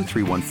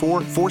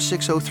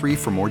 562-314-4603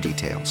 for more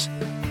details.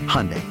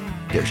 Hyundai,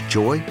 there's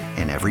joy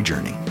in every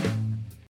journey.